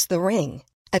second-guess the ring.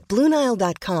 At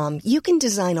BlueNile.com, you can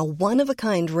design a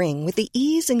one-of-a-kind ring with the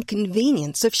ease and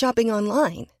convenience of shopping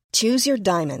online. Choose your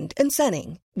diamond and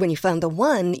setting. When you find the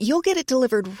one, you'll get it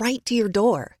delivered right to your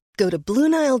door. Go to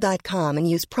BlueNile.com and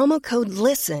use promo code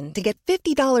LISTEN to get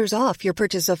 $50 off your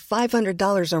purchase of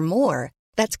 $500 or more.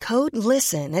 That's code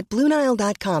LISTEN at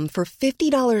BlueNile.com for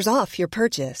 $50 off your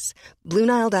purchase.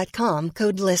 BlueNile.com,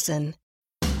 code LISTEN.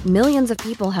 Millions of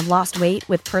people have lost weight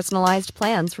with personalized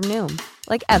plans from Noom.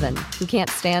 Like Evan, who can't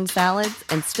stand salads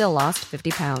and still lost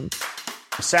 50 pounds.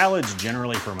 Salads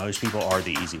generally for most people are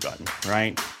the easy button,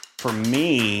 right? For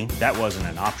me, that wasn't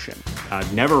an option. I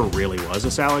never really was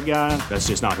a salad guy. That's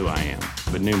just not who I am.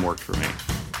 But Noom worked for me.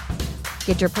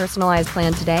 Get your personalized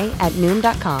plan today at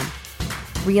Noom.com.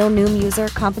 Real Noom user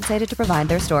compensated to provide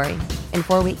their story. In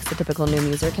 4 weeks, the typical Noom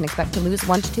user can expect to lose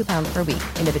 1 to 2 pounds per week.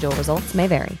 Individual results may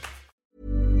vary.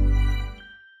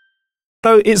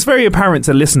 So it's very apparent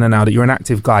to a listener now that you're an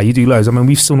active guy. You do loads. I mean,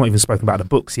 we've still not even spoken about the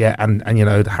books yet and you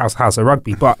know, the House of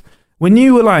Rugby. But when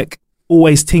you were like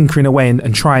always tinkering away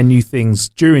and trying new things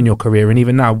during your career and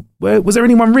even now, was there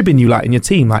anyone ribbing you like in your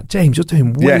team? Like, James, you're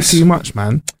doing way too much,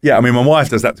 man. Yeah, I mean, my wife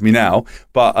does that to me now.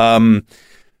 But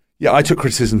yeah, I took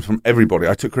criticism from everybody.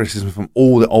 I took criticism from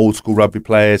all the old school rugby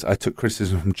players. I took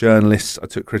criticism from journalists. I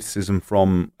took criticism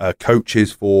from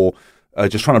coaches for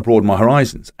just trying to broaden my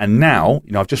horizons. And now,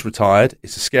 you know, I've just retired.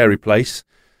 It's a scary place.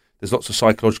 There's lots of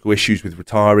psychological issues with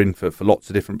retiring for lots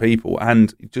of different people.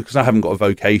 And just because I haven't got a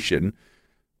vocation,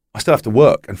 I still have to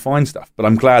work and find stuff. But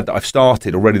I'm glad that I've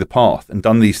started already the path and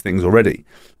done these things already,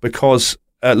 because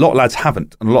a lot of lads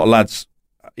haven't. And a lot of lads,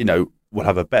 you know, will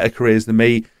have a better careers than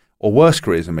me or worse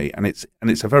careers than me. And it's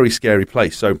a very scary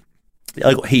place. So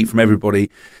I got heat from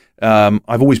everybody.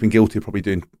 I've always been guilty of probably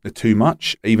doing too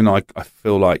much. Even I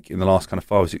feel like in the last kind of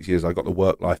 5 or 6 years, I got the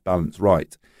work-life balance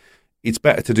right. It's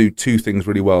better to do 2 things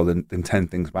really well than 10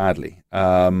 things badly.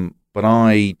 But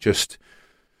I just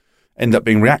end up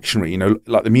being reactionary, you know,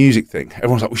 like the music thing.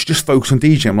 Everyone's like, we should just focus on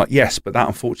DJing. I'm like, yes, but that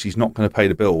unfortunately is not going to pay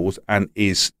the bills and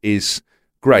is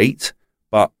great,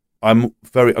 but I'm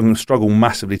going to struggle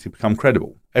massively to become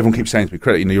credible. Everyone keeps saying to me,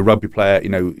 you know, you're a rugby player, you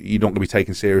know, you're not going to be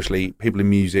taken seriously. People in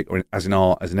music or as in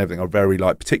art, as in everything, are very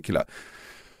like particular.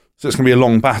 So it's going to be a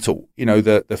long battle. You know,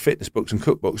 the fitness books and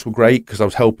cookbooks were great because I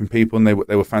was helping people and they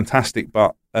were fantastic.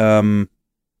 But you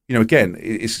know, again,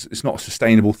 it's not a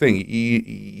sustainable thing.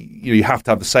 You have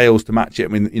to have the sales to match it. I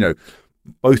mean, you know,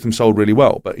 both of them sold really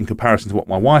well, but in comparison to what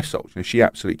my wife sold, you know, she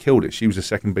absolutely killed it. She was the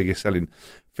second biggest selling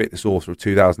fitness author of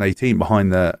 2018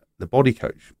 behind the Body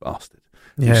Coach bastard.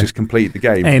 Yeah. He's just completed the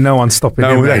game. Ain't no one stopping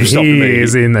him. He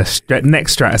is in the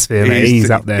next stratosphere, mate. He's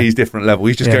up there. He's different level.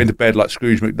 He's just going to bed like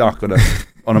Scrooge McDuck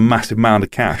on a massive mound of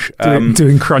cash.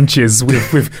 Doing crunches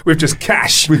with just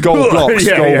cash. With gold blocks.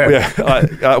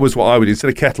 That was what I would do. Instead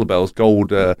of kettlebells,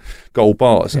 gold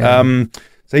bars. Yeah.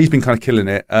 So he's been kind of killing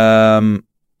it. And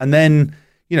then,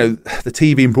 you know, the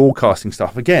TV and broadcasting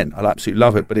stuff, again, I absolutely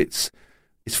love it, but it's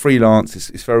freelance.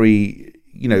 It's very...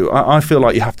 You know, I feel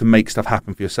like you have to make stuff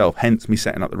happen for yourself, hence me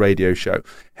setting up the radio show,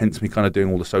 hence me kind of doing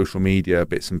all the social media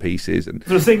bits and pieces. And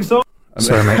the sing-song?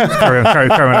 Sorry, mate. Carry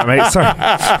on, mate. Sorry.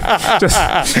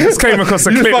 Just came across a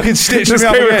clip. Just fucking stitched just me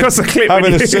up came again. across a clip.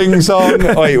 Having a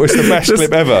sing-song. Wait, it was the best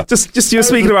clip ever. Just you were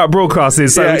speaking about broadcasting,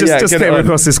 so just came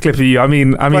across this clip of you. I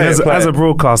mean, as a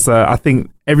broadcaster, I think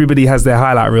everybody has their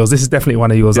highlight reels. This is definitely one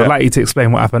of yours. I'd like you to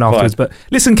explain what happened afterwards, but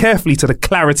listen carefully to the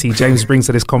clarity James brings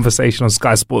to this conversation on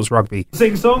Sky Sports Rugby.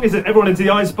 Sing-song? Is it everyone into the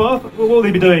ice bath? What will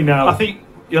they be doing now? I think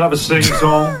you'll have a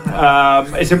sing-song.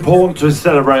 It's important to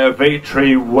celebrate a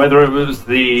victory, whether it was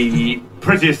the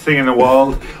prettiest thing in the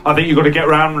world. I think you've got to get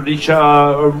around with each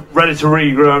other, ready to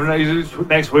regroup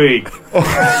next week.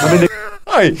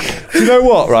 Hey, do you know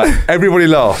what, right? Everybody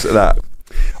laughs at that.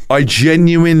 I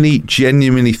genuinely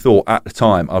thought at the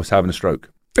time I was having a stroke.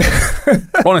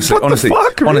 honestly,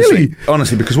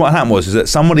 because what happened was that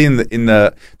somebody in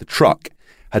the truck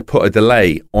had put a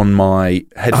delay on my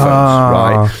headphones,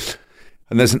 right?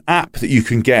 And there's an app that you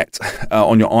can get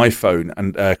on your iPhone,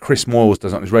 and Chris Moyles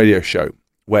does it on his radio show,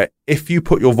 where if you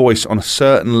put your voice on a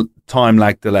certain time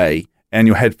lag delay and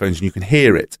your headphones and you can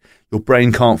hear it, your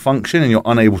brain can't function and you're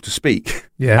unable to speak.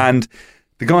 Yeah. And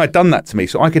the guy had done that to me,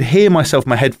 so I could hear myself in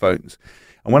my headphones.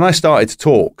 And when I started to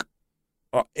talk,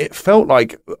 it felt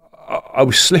like I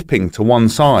was slipping to one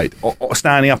side or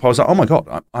standing up. I was like, oh my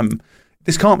God,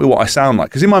 this can't be what I sound like.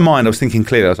 Because in my mind, I was thinking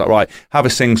clearly. I was like, right, have a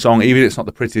sing-song. Even if it's not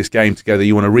the prettiest game together,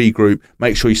 you want to regroup,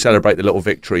 make sure you celebrate the little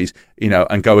victories,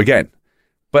 and go again.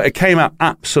 But it came out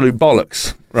absolute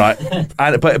bollocks, right?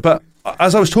 But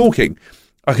as I was talking,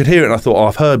 I could hear it and I thought,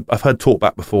 I've heard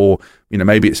talkback before,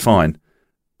 maybe it's fine.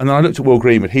 And then I looked at Will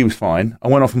Greenwood, he was fine. I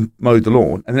went off and mowed the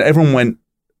lawn, and then everyone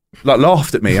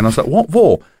laughed at me, and I was like, what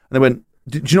for? And they went,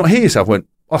 did you not hear yourself? I went,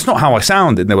 that's not how I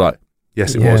sounded. And they were like,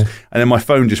 yes, it was. And then my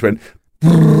phone just went,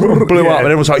 blew up, and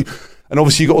everyone's like, and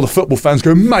obviously you got all the football fans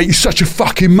going, mate, you're such a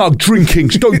fucking mug drinking,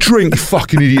 don't drink, you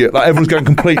fucking idiot. Like everyone's going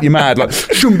completely mad, like,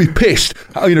 shouldn't be pissed.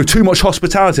 Too much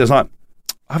hospitality. I was like,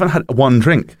 I haven't had one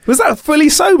drink. Was that fully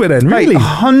sober then, really? Mate,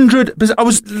 100%. I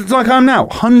was like I am now,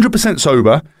 100%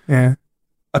 sober. Yeah.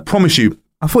 I promise you.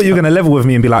 I thought you were going to level with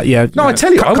me and be like, yeah. No, I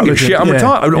tell you, I wouldn't give a shit. I'm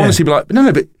retired. I would honestly be like,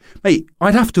 no, but mate,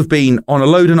 I'd have to have been on a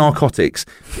load of narcotics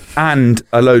and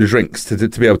a load of drinks to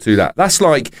be able to do that. That's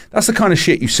the kind of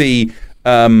shit you see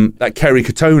like Kerry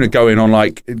Katona going on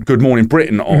like Good Morning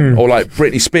Britain on, or like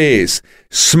Britney Spears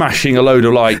smashing a load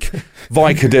of like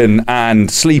Vicodin and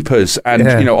sleepers and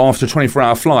after a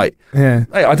 24-hour flight. Yeah.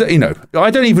 Hey, I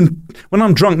don't even when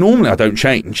I'm drunk normally I don't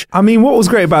change. I mean, what was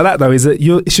great about that though is that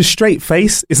it's your straight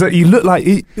face. Is that you look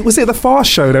like was it the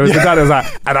Fast Show? There was the guy that was like,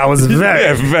 and I was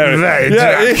very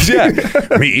drunk.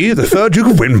 Yeah. Me, the third Duke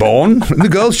of Winborne, in the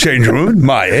girls' changing room,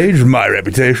 my age, my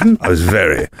reputation. I was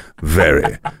very,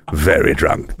 very, very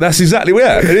drunk. That's exactly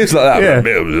it is like that.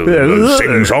 Yeah.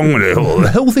 Sing song,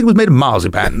 the whole thing was made of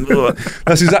marzipan.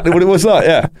 That's exactly what it was like.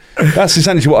 Yeah, that's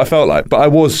essentially what I felt like. But I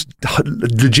was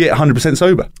legit 100%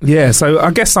 sober. Yeah, so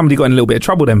I guess somebody got in a little bit of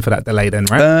trouble then for that delay then,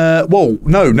 right? Well,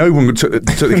 no one took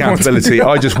the accountability.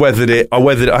 I just weathered it. I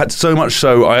had so much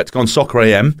so I had to go on Soccer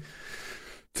AM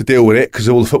to deal with it because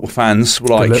all the football fans were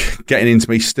like getting into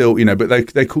me still, but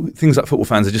they call things like football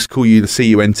fans. They just call you the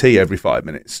CUNT every 5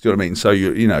 minutes. Do you know what I mean? So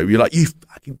you're like, you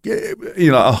fucking,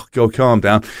 you're like, oh God, calm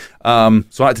down.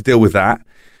 So I had to deal with that.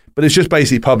 But it's just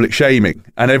basically public shaming,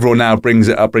 and everyone now brings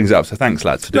it up. So thanks,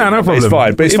 lads, for doing no problem. It's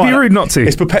fine. But it'd be rude not to.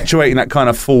 It's perpetuating that kind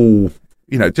of full,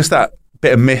 just that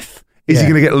bit of myth. Is he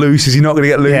going to get loose? Is he not going to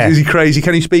get loose? Is he crazy?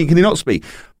 Can he speak? Can he not speak?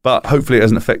 But hopefully it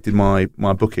hasn't affected my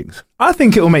bookings. I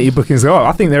think it will make your bookings go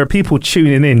up. I think there are people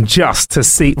tuning in just to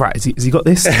see, right, has he got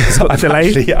this? Has he got the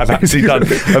delay?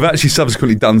 I've actually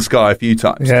subsequently done Sky a few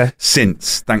times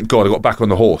since. Thank God I got back on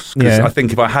the horse. Because I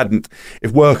think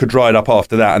if work had dried up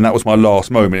after that and that was my last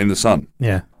moment in the sun.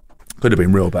 Yeah. Could have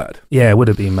been real bad. Yeah, it would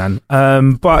have been, man.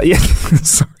 But yeah,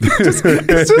 sorry.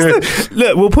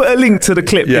 Look, we'll put a link to the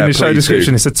clip in the show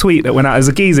description. It's a tweet that went out as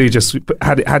a geezer who just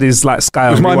had his like Sky.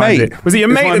 It was my mate. Was it your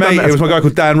mate? It was my guy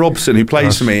called Dan Robson who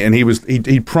plays for me, and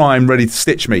he primed ready to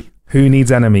stitch me. Who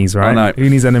needs enemies, right? I know. Who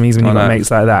needs enemies when you've got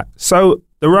mates like that? So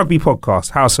the rugby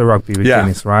podcast, House of Rugby with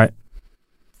Guinness, right?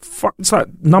 It's like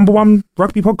 #1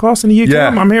 rugby podcast in the UK. Yeah.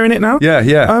 I'm hearing it now.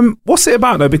 Yeah. What's it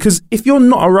about though? Because if you're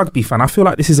not a rugby fan, I feel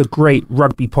like this is a great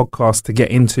rugby podcast to get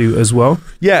into as well.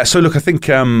 Yeah. So look, I think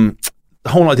the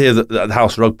whole idea that the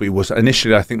House of Rugby was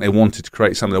initially, I think they wanted to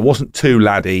create something that wasn't too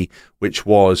laddie, which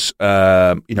was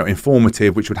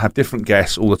informative, which would have different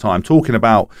guests all the time talking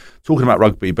about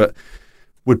rugby, but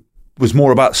was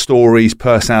more about stories,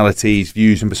 personalities,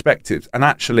 views, and perspectives. And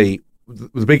actually,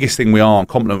 the biggest thing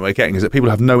compliment we're getting is that people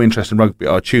who have no interest in rugby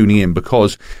are tuning in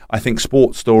because I think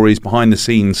sports stories, behind the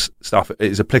scenes stuff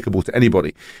is applicable to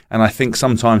anybody. And I think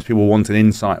sometimes people want an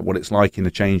insight of what it's like in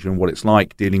the change room, what it's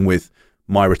like dealing with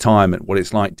my retirement, what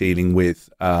it's like dealing with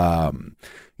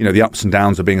the ups and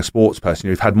downs of being a sports person.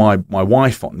 We've had my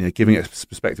wife on, giving us a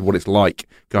perspective of what it's like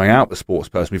going out as a sports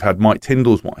person. We've had Mike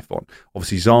Tyndall's wife on,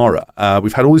 obviously Zara.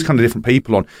 We've had all these kind of different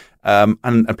people on,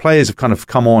 and players have kind of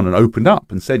come on and opened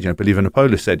up and said, Billy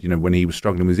Vanapola said, when he was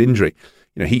struggling with his injury,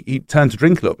 he turned to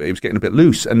drink a little bit. He was getting a bit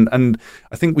loose, and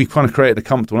I think we've kind of created a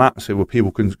comfortable atmosphere where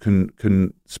people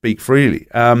can speak freely.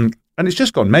 And it's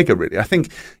just gone mega, really. I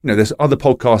think, there's other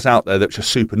podcasts out there that are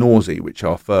just super noisy, which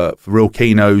are for real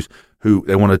keynos who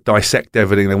they want to dissect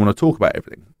everything, they want to talk about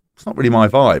everything. It's not really my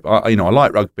vibe. I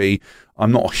like rugby.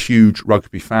 I'm not a huge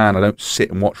rugby fan. I don't sit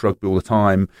and watch rugby all the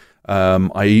time.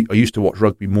 I used to watch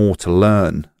rugby more to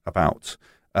learn about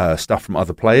stuff from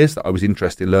other players that I was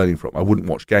interested in learning from. I wouldn't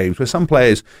watch games. Where some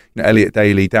players, Elliot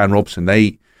Daly, Dan Robson,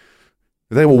 they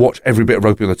will watch every bit of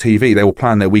rugby on the TV. They will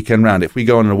plan their weekend round. If we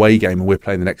go on an away game and we're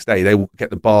playing the next day, they will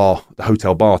get the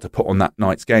hotel bar to put on that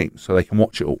night's game so they can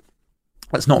watch it all.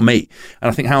 That's not me. And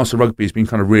I think House of Rugby has been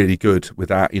kind of really good with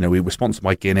that. You know, we were sponsored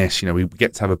by Guinness. You know, we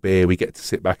get to have a beer. We get to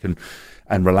sit back and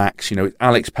relax. You know,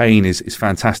 Alex Payne is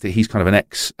fantastic. He's kind of an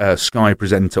ex-Sky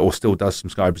presenter, or still does some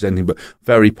Sky presenting, but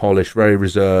very polished, very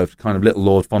reserved, kind of little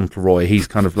Lord Fauntleroy. He's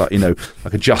kind of like, you know,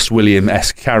 like a Just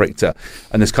William-esque character.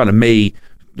 And there's kind of me,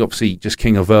 obviously just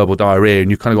king of verbal diarrhea, and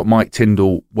you've kind of got Mike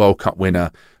Tyndall, World Cup winner,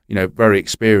 you know, very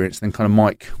experienced. Then kind of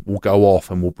Mike will go off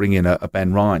and we'll bring in a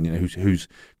Ben Ryan, you know, who's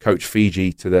coached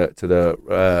Fiji to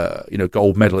the you know,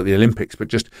 gold medal at the Olympics. But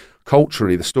just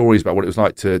culturally, the stories about what it was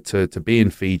like to be in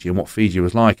Fiji and what Fiji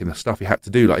was like, and the stuff he had to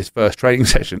do, like his first training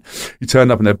session, he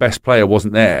turned up and their best player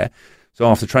wasn't there. So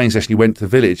after the training session, he went to the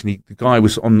village, and the guy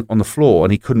was on the floor,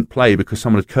 and he couldn't play because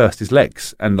someone had cursed his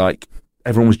legs, and like,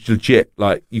 everyone was legit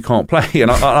like, you can't play. And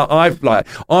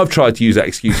I've tried to use that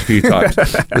excuse a few times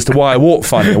as to why I walk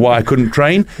funny and why I couldn't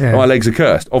train. Yeah. My legs are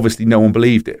cursed. Obviously, no one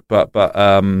believed it, but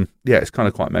yeah, it's kind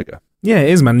of quite mega. Yeah,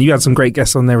 it is, man. You had some great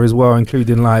guests on there as well,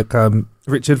 including like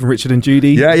Richard from Richard and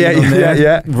Judy.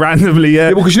 Yeah. Randomly,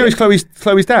 yeah. Well, because you know he's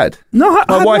Chloe's dad. No,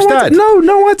 my wife's dad. No,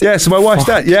 I didn't. Yeah, so my wife's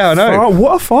dad. Yeah, I know. Oh,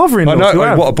 what a father-in-law! I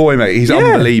know. What a boy, mate. He's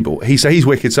unbelievable. He's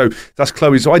wicked. So that's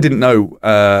Chloe. So I didn't know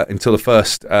until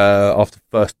after the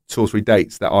first 2 or 3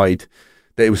 dates that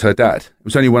it was her dad. It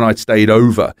was only when I'd stayed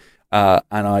over and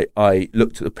I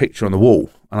looked at the picture on the wall.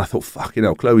 And I thought, fucking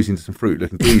hell, Chloe's into some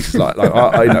fruit-looking geezers. like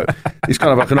I know, he's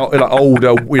kind of like an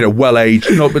older, you know, well-aged.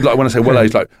 Not, but like when I say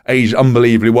well-aged, like aged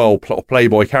unbelievably well,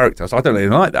 Playboy character. So I don't really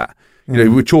like that. You know, we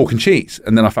were chalk and cheese,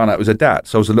 and then I found out it was a dad.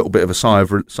 So it was a little bit of a sigh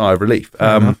of relief.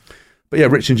 But yeah,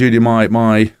 Rich and Judy,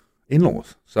 my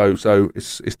in-laws. So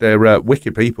it's their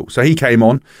wicked people. So he came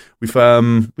on. We've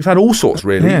had all sorts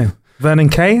really. Yeah, Vernon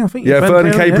Kay, I think. Yeah,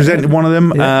 Vernon Kay presented one of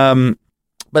them. Yeah.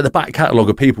 But the back catalogue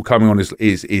of people coming on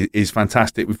is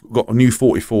fantastic. We've got a new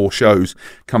 44 shows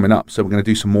coming up, so we're going to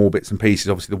do some more bits and pieces.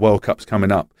 Obviously, the World Cup's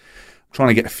coming up. I'm trying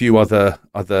to get a few other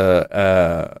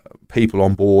people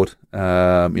on board. You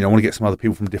know, I want to get some other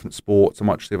people from different sports. I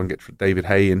might see if I can get David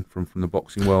Hay in from the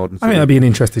boxing world. I think that'd be an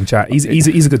interesting chat. He's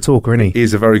a good talker, isn't he?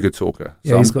 He's a very good talker.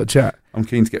 Yeah, so he's got a chat. I'm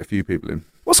keen to get a few people in.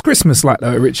 What's Christmas like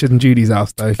though at Richard and Judy's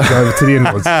house though? If you go over to the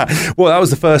in-laws. Well, that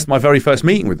was my very first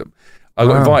meeting with them. I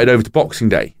got invited over to Boxing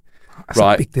Day. That's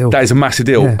a big deal. That is a massive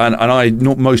deal, and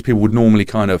most people would normally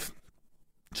kind of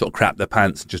sort of crap their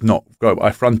pants and just not go.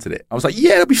 I fronted it. I was like,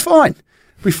 yeah, it'll be fine.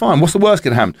 It'll be fine. What's the worst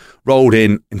going to happen? Rolled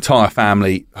in, entire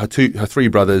family, her 3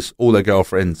 brothers, all their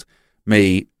girlfriends,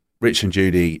 me, Rich and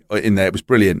Judy in there. It was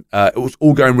brilliant. It was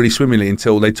all going really swimmingly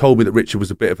until they told me that Richard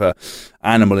was a bit of a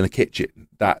animal in the kitchen.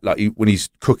 That like when he's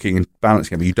cooking and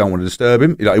balancing everything, you don't want to disturb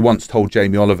him. He once told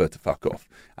Jamie Oliver to fuck off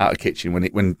out of the kitchen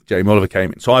when Jamie Oliver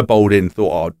came in. So I bowled in,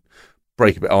 thought, I'd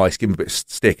break a bit of ice, give him a bit of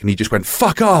stick, and he just went,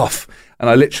 fuck off. And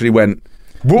I literally went,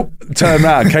 whoop, turned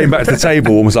around, came back to the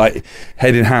table and was like,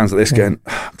 head in hands like this, going,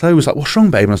 Chloe was like, what's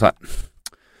wrong, babe? And I was like,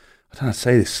 I don't know how to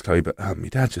say this, Chloe, but my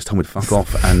dad just told me to fuck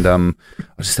off, and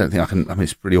I just don't think I can. I mean,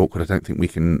 it's really awkward. I don't think we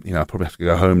can. You know, I probably have to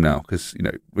go home now because you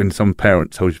know, when some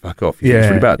parent told you to fuck off, you think it's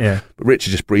really bad. Yeah. But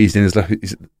Richard just breezed in,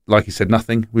 like he said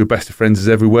nothing. We were best of friends as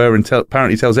everywhere, and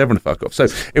apparently tells everyone to fuck off. So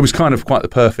it was kind of quite the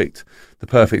perfect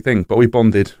thing. But we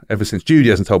bonded ever since. Judy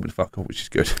hasn't told me to fuck off, which is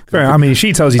good. Fair, I mean,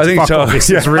 she tells you to fuck off. It's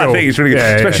real. I think it's really good.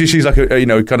 Yeah, especially she's like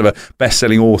a kind of a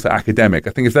best-selling author, academic. I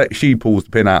think if she pulls the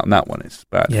pin out on that one, it's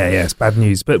bad. Yeah, it's bad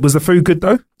news. But was the food good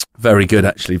though? Very good,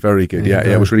 actually. Very good. Yeah,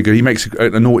 it was really good. He makes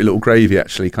a naughty little gravy,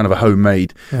 actually, kind of a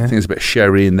homemade. Yeah. I think there's a bit of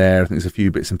sherry in there. I think there's a few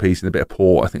bits and pieces and a bit of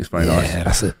port. I think it's very nice.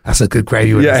 Yeah, that's a good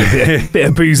gravy. Yeah, a bit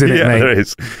of booze in it, mate. There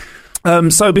is.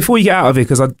 So before you get out of here,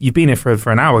 because you've been here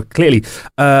for an hour, clearly,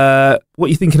 what are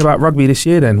you thinking about rugby this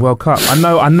year then, World Cup?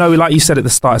 I know, like you said at the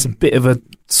start, it's a bit of a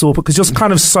sore, because you're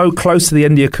kind of so close to the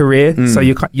end of your career, so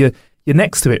you're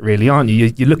next to it, really, aren't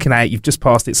you? You're looking at it. You've just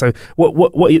passed it. So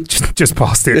what? You just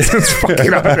passed it.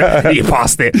 You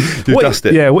passed it. You dust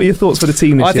it. Yeah. What are your thoughts for the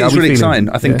team this year? I think it's really exciting.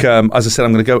 I think, as I said,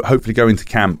 I'm going to hopefully go into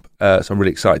camp. So I'm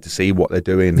really excited to see what they're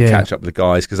doing, and catch up with the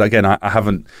guys. Because again, I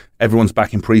haven't. Everyone's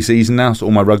back in pre-season now, so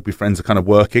all my rugby friends are kind of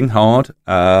working hard.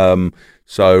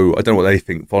 So I don't know what they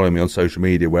think following me on social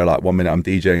media. Where like 1 minute I'm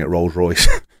DJing at Rolls Royce.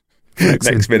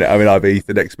 Next minute I'm in Ibiza,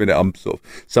 the next minute I'm sort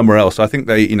of somewhere else. So I think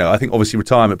I think obviously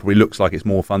retirement probably looks like it's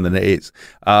more fun than it is.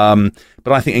 But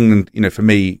I think England, for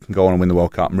me, can go on and win the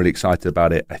World Cup. I'm really excited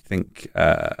about it. I think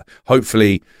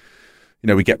hopefully,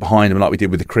 we get behind them like we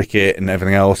did with the cricket and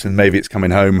everything else, and maybe it's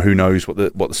coming home. Who knows what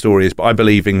the story is? But I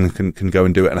believe England can go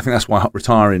and do it, and I think that's why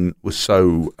retiring was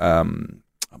so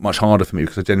much harder for me,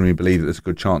 because I genuinely believe that there's a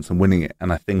good chance of winning it.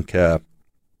 And I think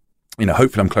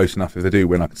hopefully I'm close enough if they do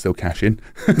win, I can still cash in.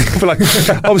 But like,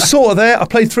 I was sort of there. I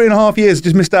played 3.5 years,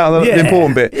 just missed out on the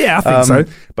important bit. Yeah, I think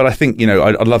so. But I think,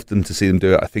 I'd love them to see them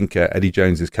do it. I think Eddie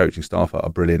Jones's coaching staff are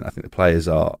brilliant. I think the players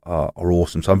are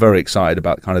awesome. So I'm very excited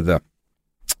about kind of the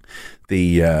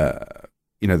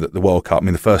World Cup. I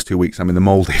mean, the first 2 weeks I'm in the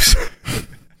Maldives.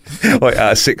 Like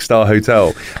at a 6-star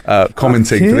hotel,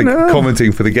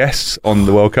 commenting for the guests on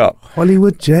the World Cup.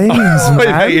 Hollywood James, man.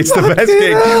 Mate, it's the best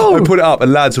gig. I put it up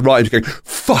and lads are writing going,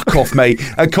 fuck off, mate.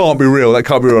 That can't be real. I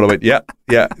went, yeah.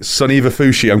 Soniva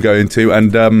Fushi I'm going to,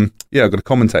 and I've got to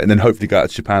commentate and then hopefully go out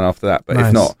to Japan after that. But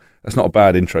if not, that's not a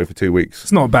bad intro for 2 weeks.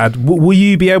 It's not bad. Will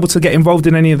you be able to get involved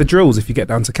in any of the drills if you get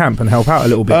down to camp and help out a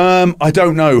little bit? I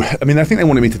don't know. I mean, I think they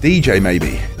wanted me to DJ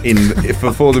maybe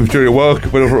for them during the World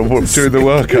Cup,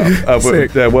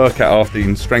 their workout after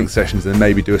the strength sessions, and then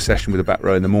maybe do a session with the back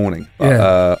row in the morning.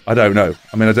 But, I don't know.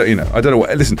 I mean, I don't know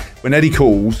what. Listen, when Eddie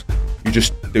calls, you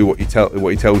just do what he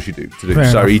tells you to do. Fair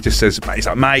so enough. he just says, he's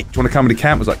like, mate, do you want to come to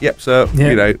camp? I was like, yep, sir.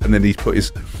 Yeah. And then he's put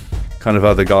his kind of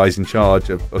other guys in charge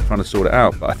of trying to sort it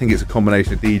out. But I think it's a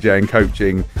combination of DJing,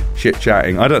 coaching, chit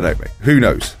chatting. I don't know, mate. Who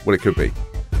knows what it could be.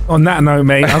 On that note,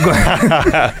 mate,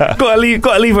 I've got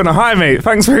to leave on a high, mate.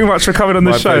 Thanks very much for coming on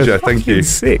the show. My pleasure. Thank you.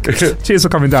 Sick. Cheers for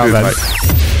coming down, man. Mate.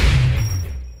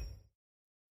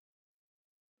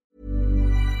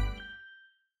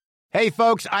 Hey,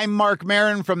 folks, I'm Mark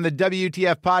Maron from the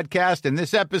WTF Podcast, and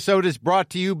this episode is brought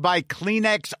to you by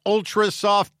Kleenex Ultra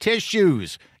Soft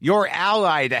Tissues, your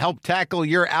ally to help tackle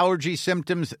your allergy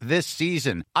symptoms this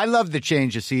season. I love the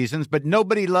change of seasons, but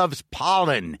nobody loves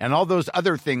pollen and all those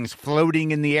other things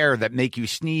floating in the air that make you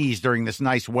sneeze during this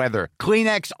nice weather.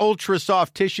 Kleenex Ultra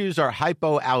Soft Tissues are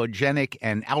hypoallergenic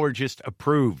and allergist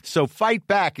approved, so fight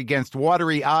back against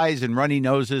watery eyes and runny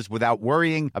noses without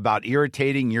worrying about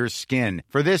irritating your skin.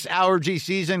 For this allergy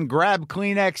season, grab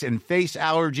Kleenex and face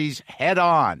allergies head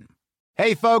on.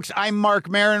 Hey, folks, I'm Mark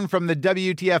Maron from the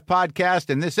WTF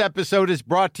Podcast, and this episode is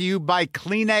brought to you by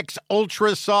Kleenex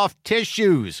Ultra Soft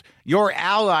Tissues, your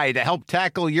ally to help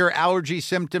tackle your allergy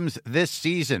symptoms this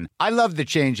season. I love the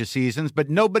change of seasons,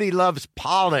 but nobody loves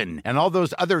pollen and all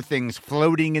those other things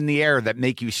floating in the air that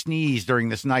make you sneeze during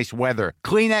this nice weather.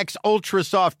 Kleenex Ultra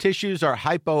Soft Tissues are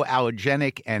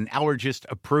hypoallergenic and allergist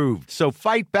approved, so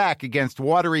fight back against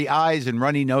watery eyes and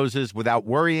runny noses without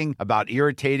worrying about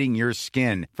irritating your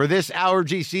skin. For this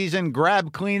allergy season,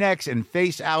 grab Kleenex and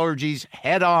face allergies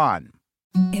head on.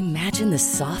 Imagine the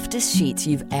softest sheets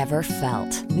you've ever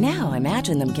felt. Now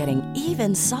imagine them getting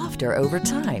even softer over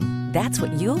time. That's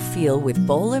what you'll feel with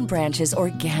Boll & Branch's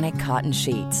organic cotton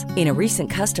sheets. In a recent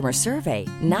customer survey,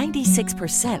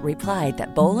 96% replied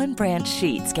that Boll & Branch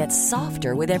sheets get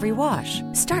softer with every wash.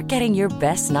 Start getting your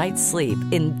best night's sleep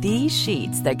in these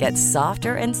sheets that get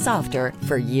softer and softer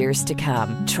for years to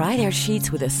come. Try their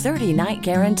sheets with a 30-night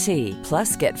guarantee.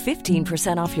 Plus, get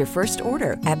 15% off your first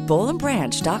order at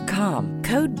bollandbranch.com.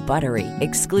 Code BUTTERY.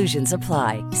 Exclusions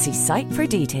apply. See site for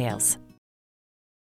details.